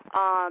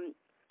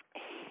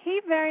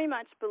 He very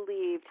much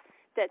believed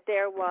that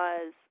there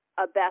was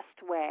a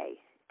best way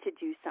to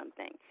do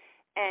something,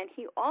 and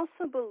he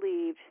also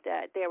believed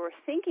that there were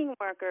thinking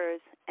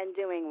workers and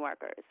doing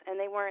workers, and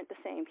they weren't the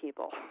same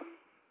people.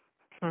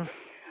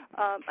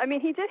 I mean,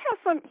 he did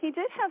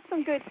have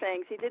some good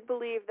things. He did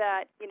believe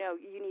that you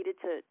needed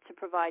to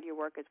provide your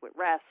workers with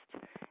rest,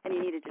 and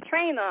you needed to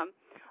train them.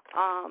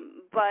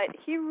 But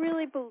he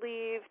really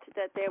believed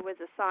that there was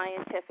a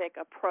scientific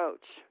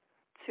approach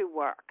to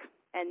work,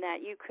 and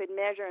that you could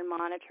measure and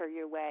monitor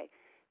your way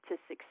to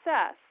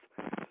success.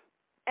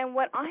 And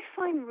what I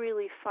find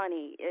really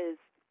funny is,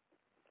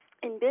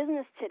 in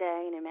business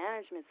today and in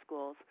management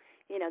schools,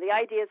 the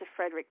ideas of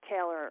Frederick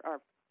Taylor are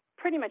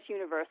pretty much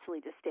universally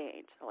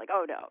disdained. Like,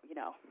 oh no,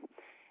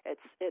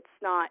 it's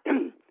not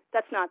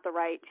that's not the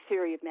right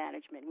theory of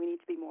management. We need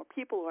to be more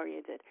people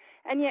oriented.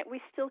 And yet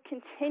we still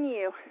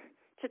continue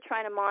to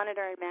try to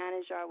monitor and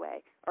manage our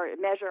way or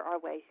measure our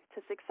way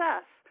to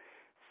success.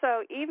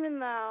 So even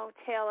though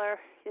Taylor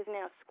is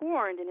now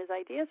scorned and his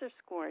ideas are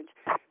scorned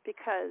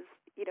because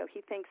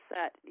he thinks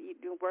that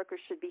workers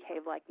should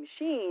behave like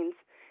machines,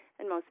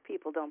 and most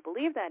people don't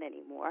believe that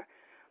anymore,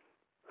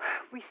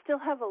 we still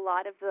have a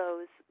lot of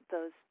those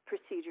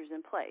procedures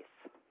in place.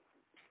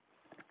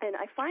 And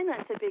I find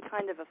that to be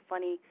kind of a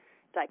funny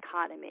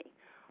dichotomy.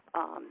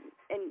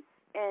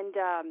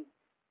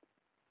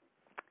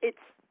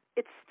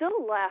 It's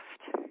still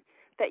left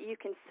that you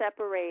can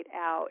separate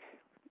out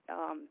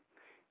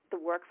the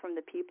work from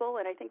the people,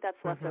 and I think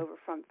that's left over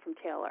from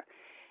Taylor.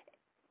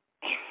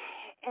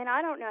 And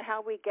I don't know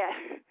how do we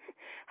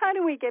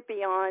get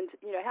beyond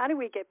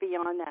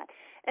that?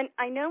 And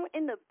I know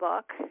in the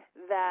book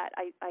that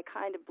I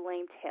kind of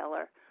blame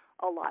Taylor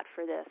a lot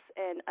for this.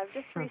 And I've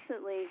just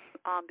recently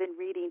been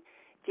reading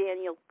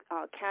Daniel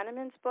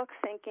Kahneman's book,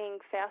 Thinking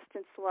Fast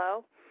and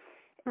Slow.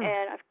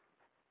 And I've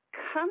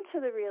come to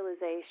the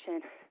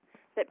realization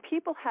that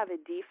people have a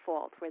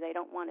default where they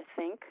don't want to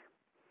think.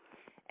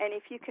 And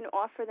if you can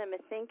offer them a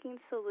thinking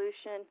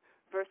solution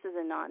versus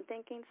a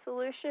non-thinking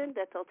solution,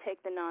 that they'll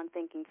take the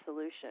non-thinking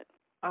solution.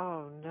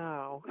 Oh,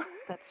 no.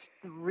 That's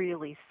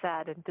really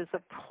sad and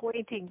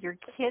disappointing. You're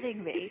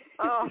kidding me.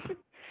 Oh,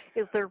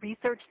 is there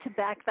research to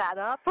back that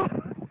up?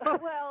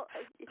 Well,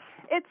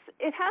 it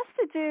has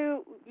to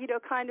do,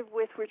 kind of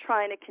with we're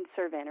trying to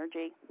conserve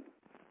energy,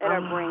 and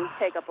our brains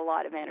take up a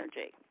lot of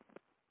energy.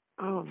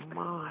 Oh,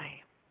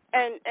 my.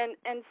 And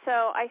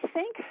so I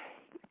think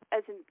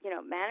as,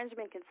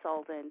 management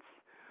consultants,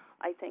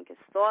 I think as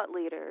thought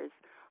leaders,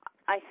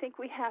 I think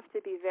we have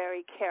to be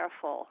very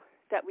careful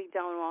that we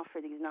don't offer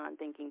these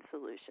non-thinking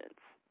solutions.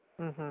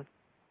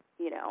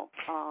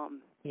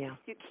 Yeah.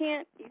 You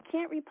can't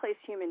replace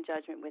human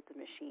judgment with the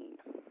machine.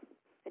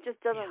 It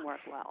just doesn't work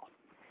well.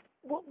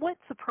 What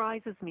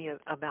surprises me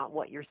about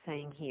what you're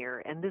saying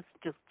here, and this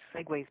just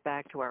segues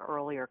back to our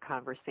earlier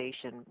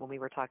conversation when we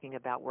were talking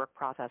about work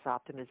process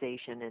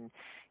optimization and,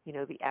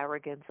 the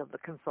arrogance of the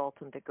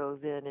consultant that goes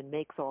in and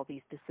makes all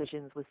these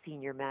decisions with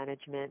senior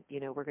management.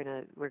 We're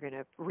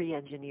gonna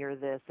re-engineer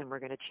this, and we're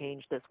going to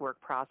change this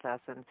work process,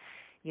 and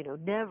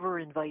never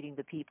inviting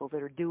the people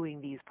that are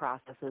doing these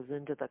processes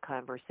into the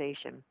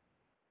conversation.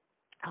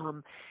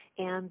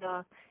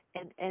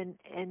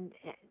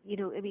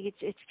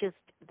 It's just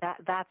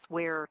that's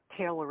where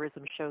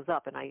Taylorism shows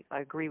up, and I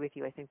agree with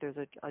you. I think there's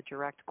a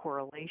direct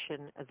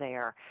correlation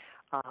there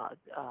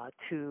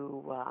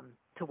to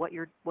what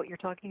you're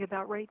talking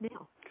about right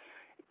now.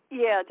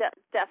 Yeah,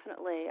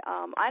 definitely.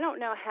 I don't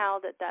know how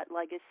that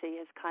legacy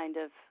is kind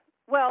of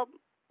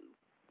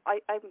I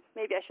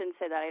maybe I shouldn't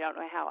say that. I don't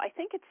know how. I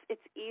think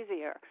it's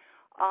easier.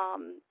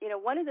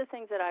 One of the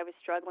things that I was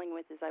struggling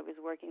with is I was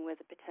working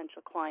with a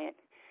potential client,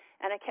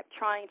 and I kept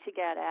trying to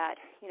get at,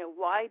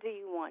 why do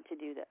you want to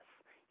do this?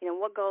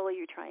 What goal are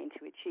you trying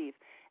to achieve?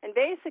 And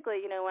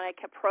basically, when I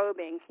kept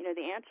probing,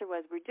 the answer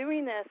was, we're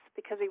doing this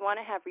because we want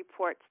to have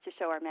reports to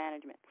show our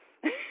management.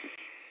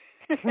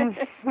 And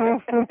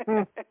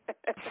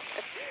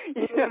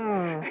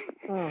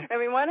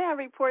we want to have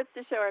reports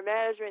to show our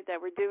management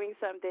that we're doing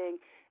something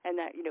and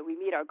that, we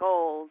meet our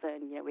goals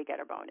and, we get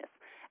our bonus.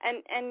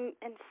 And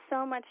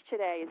so much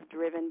today is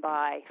driven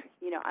by,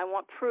 I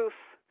want proof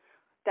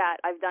that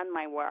I've done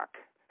my work.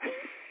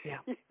 Yeah.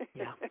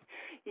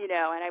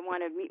 And I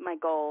want to meet my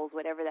goals,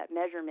 whatever that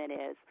measurement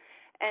is.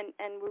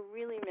 And we're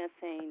really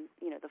missing,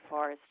 the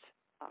forest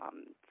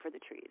for the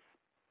trees.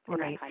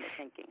 Right. That kind of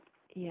thinking.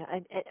 Yeah,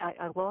 and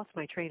I lost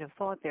my train of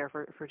thought there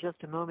for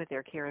just a moment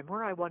there, Karen.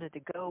 Where I wanted to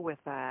go with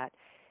that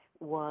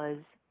was,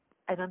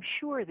 and I'm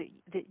sure that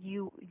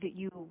you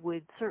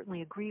would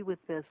certainly agree with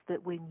this,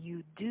 that when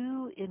you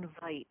do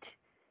invite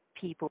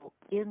people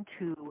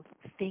into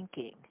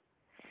thinking,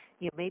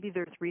 maybe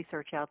there's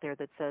research out there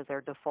that says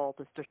our default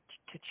is to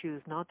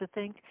choose not to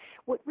think.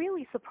 What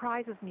really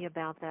surprises me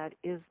about that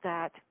is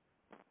that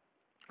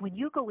when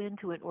you go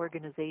into an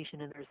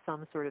organization and there's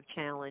some sort of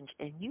challenge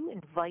and you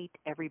invite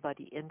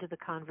everybody into the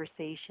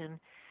conversation,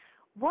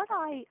 what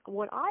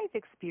I've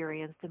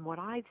experienced and what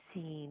I've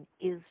seen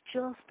is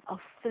just a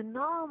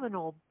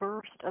phenomenal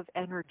burst of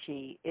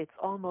energy. It's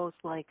almost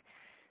like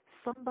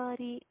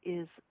somebody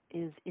is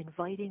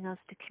inviting us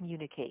to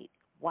communicate.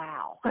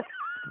 Wow.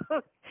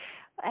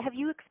 Have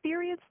you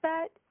experienced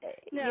that?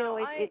 No,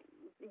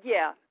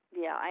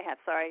 yeah, I have.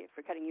 Sorry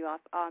for cutting you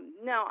off.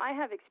 No, I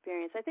have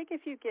experience. I think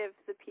if you give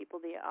the people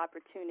the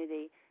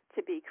opportunity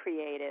to be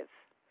creative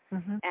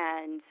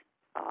and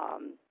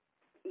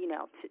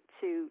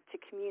to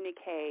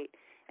communicate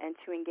and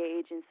to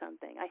engage in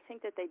something, I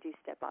think that they do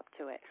step up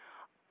to it.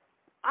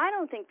 I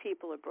don't think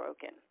people are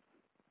broken.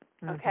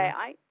 Okay,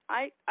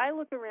 I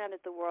look around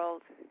at the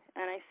world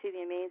and I see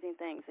the amazing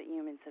things that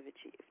humans have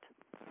achieved.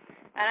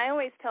 And I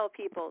always tell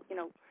people,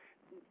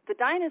 the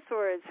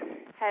dinosaurs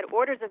had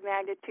orders of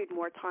magnitude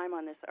more time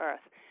on this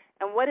earth.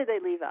 And what did they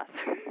leave us?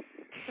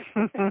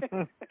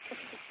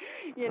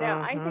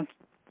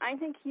 I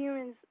think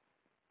humans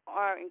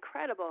are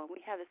incredible.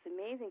 We have this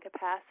amazing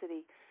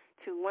capacity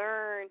to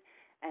learn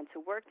and to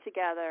work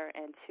together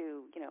and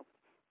to,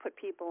 put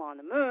people on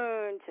the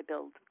moon, to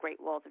build Great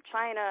Walls of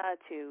China,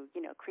 to,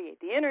 create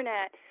the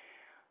internet.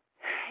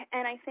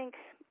 And I think,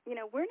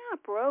 we're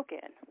not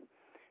broken.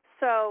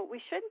 So we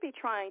shouldn't be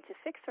trying to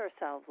fix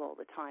ourselves all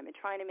the time and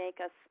trying to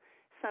make us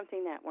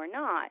something that we're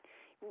not.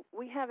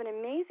 We have an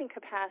amazing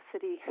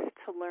capacity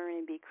to learn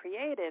and be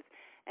creative,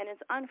 and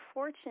it's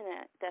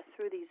unfortunate that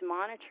through these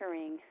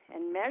monitoring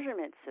and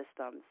measurement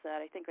systems that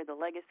I think are the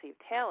legacy of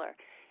Taylor,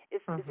 is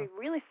we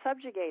really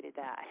subjugated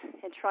that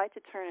and tried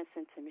to turn us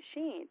into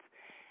machines.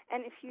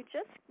 And if you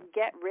just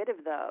get rid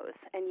of those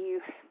and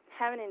you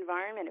have an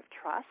environment of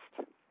trust,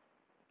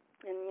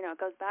 and it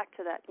goes back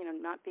to that,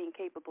 not being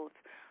capable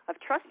of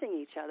trusting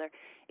each other.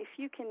 If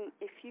you can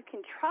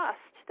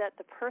trust that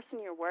the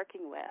person you're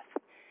working with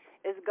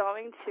is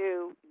going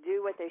to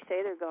do what they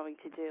say they're going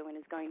to do and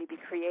is going to be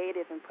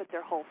creative and put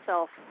their whole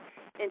self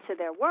into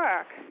their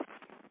work,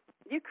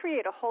 you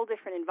create a whole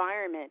different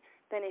environment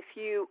than if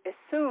you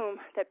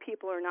assume that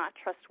people are not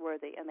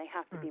trustworthy and they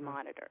have to be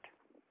monitored.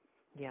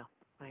 Yeah.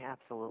 I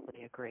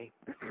absolutely agree.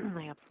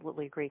 I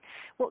absolutely agree.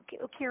 Well,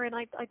 Karen,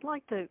 I'd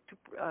like to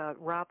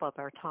wrap up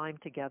our time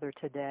together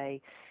today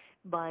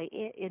by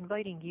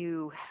inviting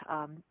you,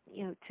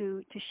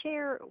 to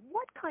share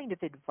what kind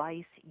of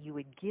advice you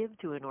would give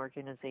to an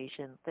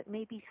organization that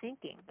may be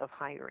thinking of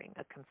hiring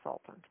a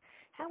consultant.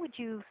 How would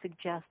you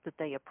suggest that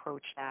they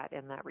approach that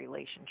in that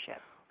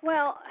relationship?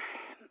 Well,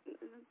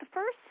 the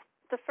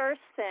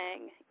first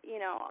thing,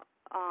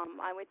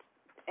 I would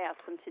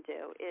ask them to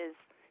do is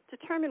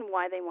determine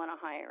why they want to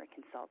hire a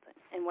consultant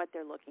and what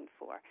they're looking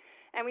for.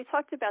 And we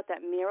talked about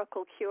that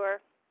miracle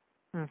cure.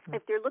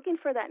 If they're looking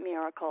for that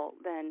miracle,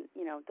 then,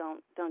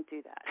 don't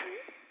do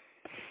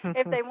that.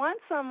 If they want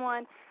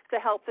someone to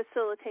help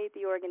facilitate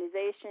the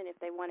organization, if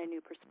they want a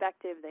new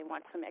perspective, they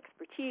want some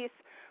expertise,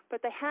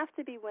 but they have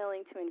to be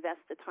willing to invest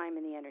the time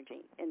and the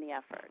energy and the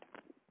effort.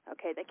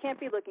 Okay, they can't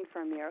be looking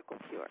for a miracle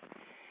cure.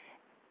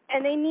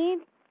 And they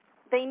need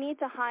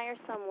to hire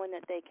someone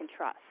that they can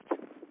trust.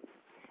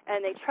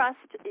 And they trust,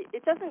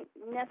 it doesn't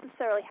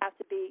necessarily have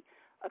to be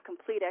a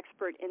complete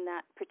expert in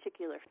that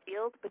particular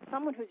field, but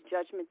someone whose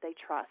judgment they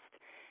trust.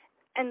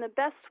 And the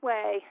best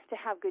way to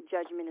have good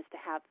judgment is to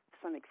have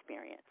some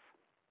experience.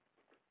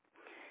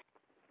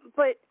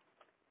 But,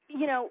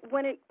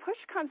 when push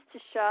comes to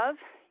shove,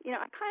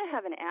 I kind of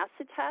have an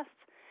acid test.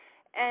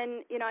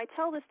 And, I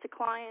tell this to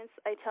clients,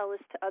 I tell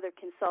this to other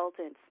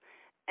consultants.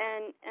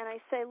 And I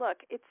say,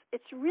 look,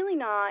 it's really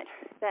not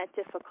that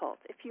difficult.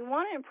 If you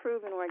want to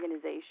improve an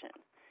organization,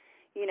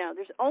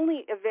 there's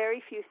only a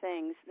very few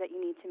things that you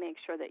need to make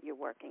sure that you're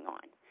working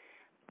on.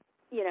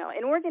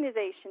 An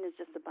organization is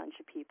just a bunch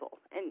of people,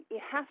 and you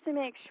have to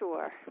make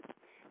sure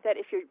that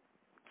if you're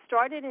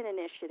started an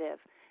initiative,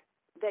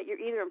 that you're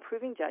either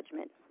improving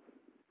judgment,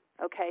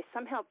 okay,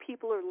 somehow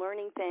people are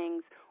learning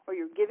things, or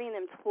you're giving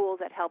them tools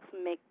that help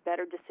them make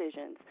better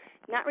decisions,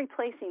 not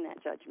replacing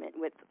that judgment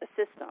with a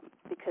system,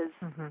 because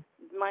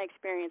my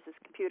experience is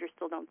computers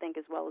still don't think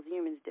as well as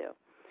humans do.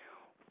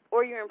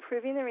 Or you're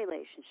improving the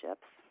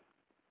relationships.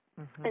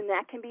 And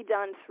that can be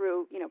done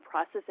through,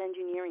 process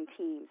engineering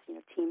teams.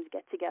 Teams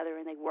get together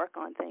and they work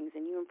on things,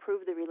 and you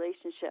improve the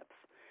relationships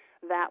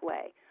that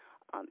way.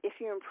 If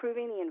you're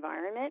improving the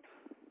environment,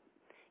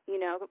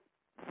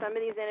 some of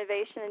these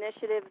innovation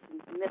initiatives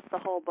miss the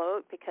whole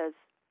boat because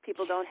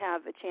people don't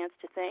have a chance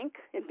to think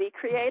and be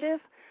creative.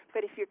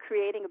 But if you're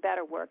creating a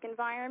better work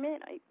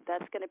environment,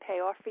 that's going to pay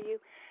off for you.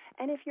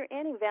 And if you're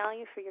adding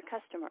value for your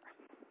customer.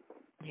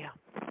 Yeah.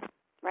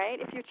 right?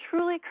 If you're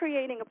truly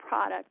creating a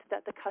product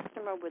that the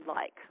customer would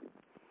like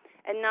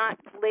and not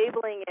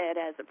labeling it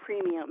as a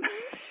premium,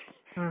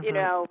 you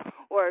know,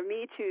 or a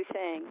Me Too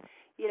thing,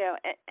 you know,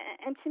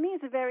 and to me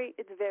it's very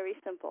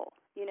simple.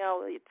 You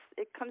know, it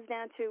comes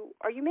down to,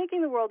 are you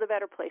making the world a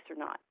better place or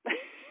not?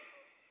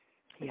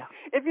 Yeah.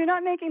 If you're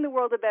not making the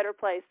world a better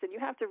place, then you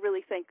have to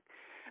really think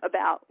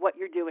about what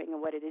you're doing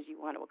and what it is you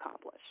want to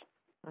accomplish.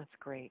 That's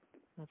great.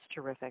 That's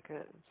terrific.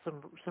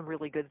 Some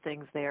really good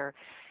things there.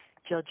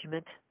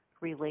 Judgment,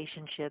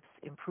 relationships,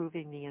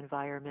 improving the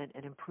environment,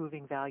 and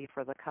improving value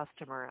for the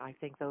customer. I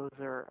think those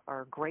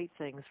are great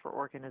things for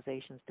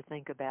organizations to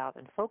think about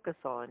and focus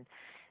on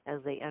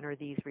as they enter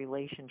these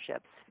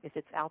relationships. If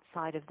it's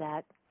outside of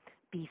that,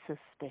 be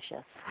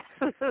suspicious.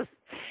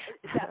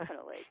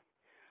 Definitely.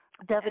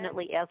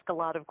 Definitely ask a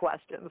lot of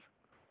questions.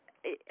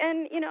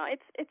 And, you know,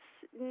 it's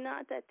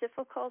not that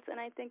difficult, and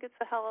I think it's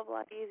a hell of a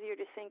lot easier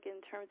to think in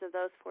terms of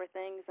those four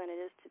things than it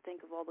is to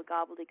think of all the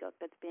gobbledygook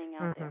that's being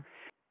out there.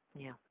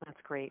 Yeah,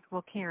 that's great.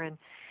 Well, Karen,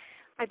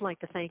 I'd like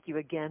to thank you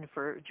again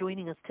for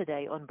joining us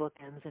today on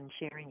Bookends and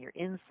sharing your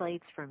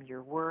insights from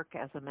your work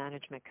as a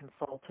management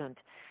consultant.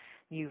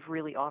 You've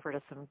really offered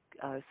us some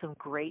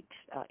great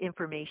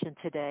information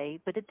today.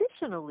 But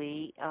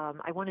additionally,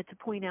 I wanted to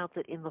point out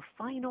that in the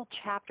final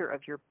chapter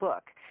of your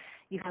book,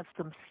 you have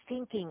some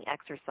thinking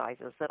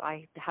exercises that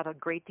I had a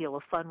great deal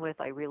of fun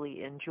with. I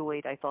really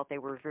enjoyed. I thought they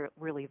were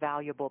really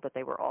valuable, but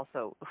they were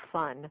also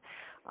fun.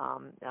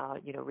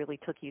 You know, really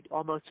took you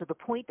almost to the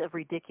point of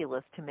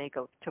ridiculous to make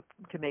a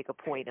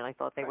point, and I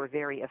thought they were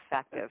very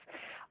effective.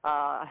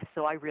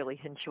 So I really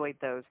enjoyed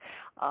those.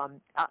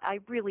 I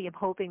really am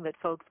hoping that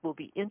folks will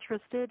be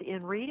interested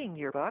in reading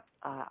your book.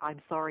 I'm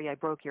Sorry I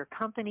Broke Your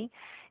Company.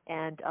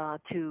 And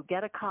to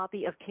get a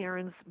copy of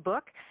Karen's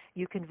book,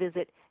 you can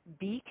visit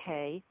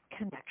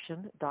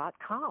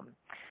bkconnection.com.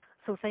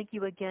 So thank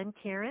you again,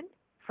 Karen,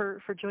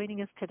 for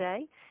joining us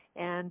today.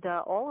 And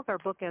all of our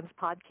Bookends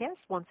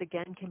podcasts, once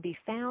again, can be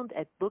found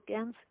at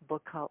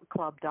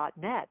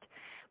bookendsbookclub.net.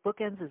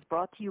 Bookends is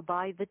brought to you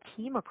by The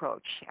Team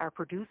Approach. Our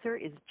producer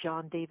is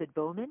John David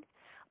Bowman.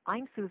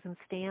 I'm Susan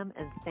Stamm,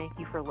 and thank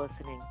you for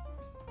listening.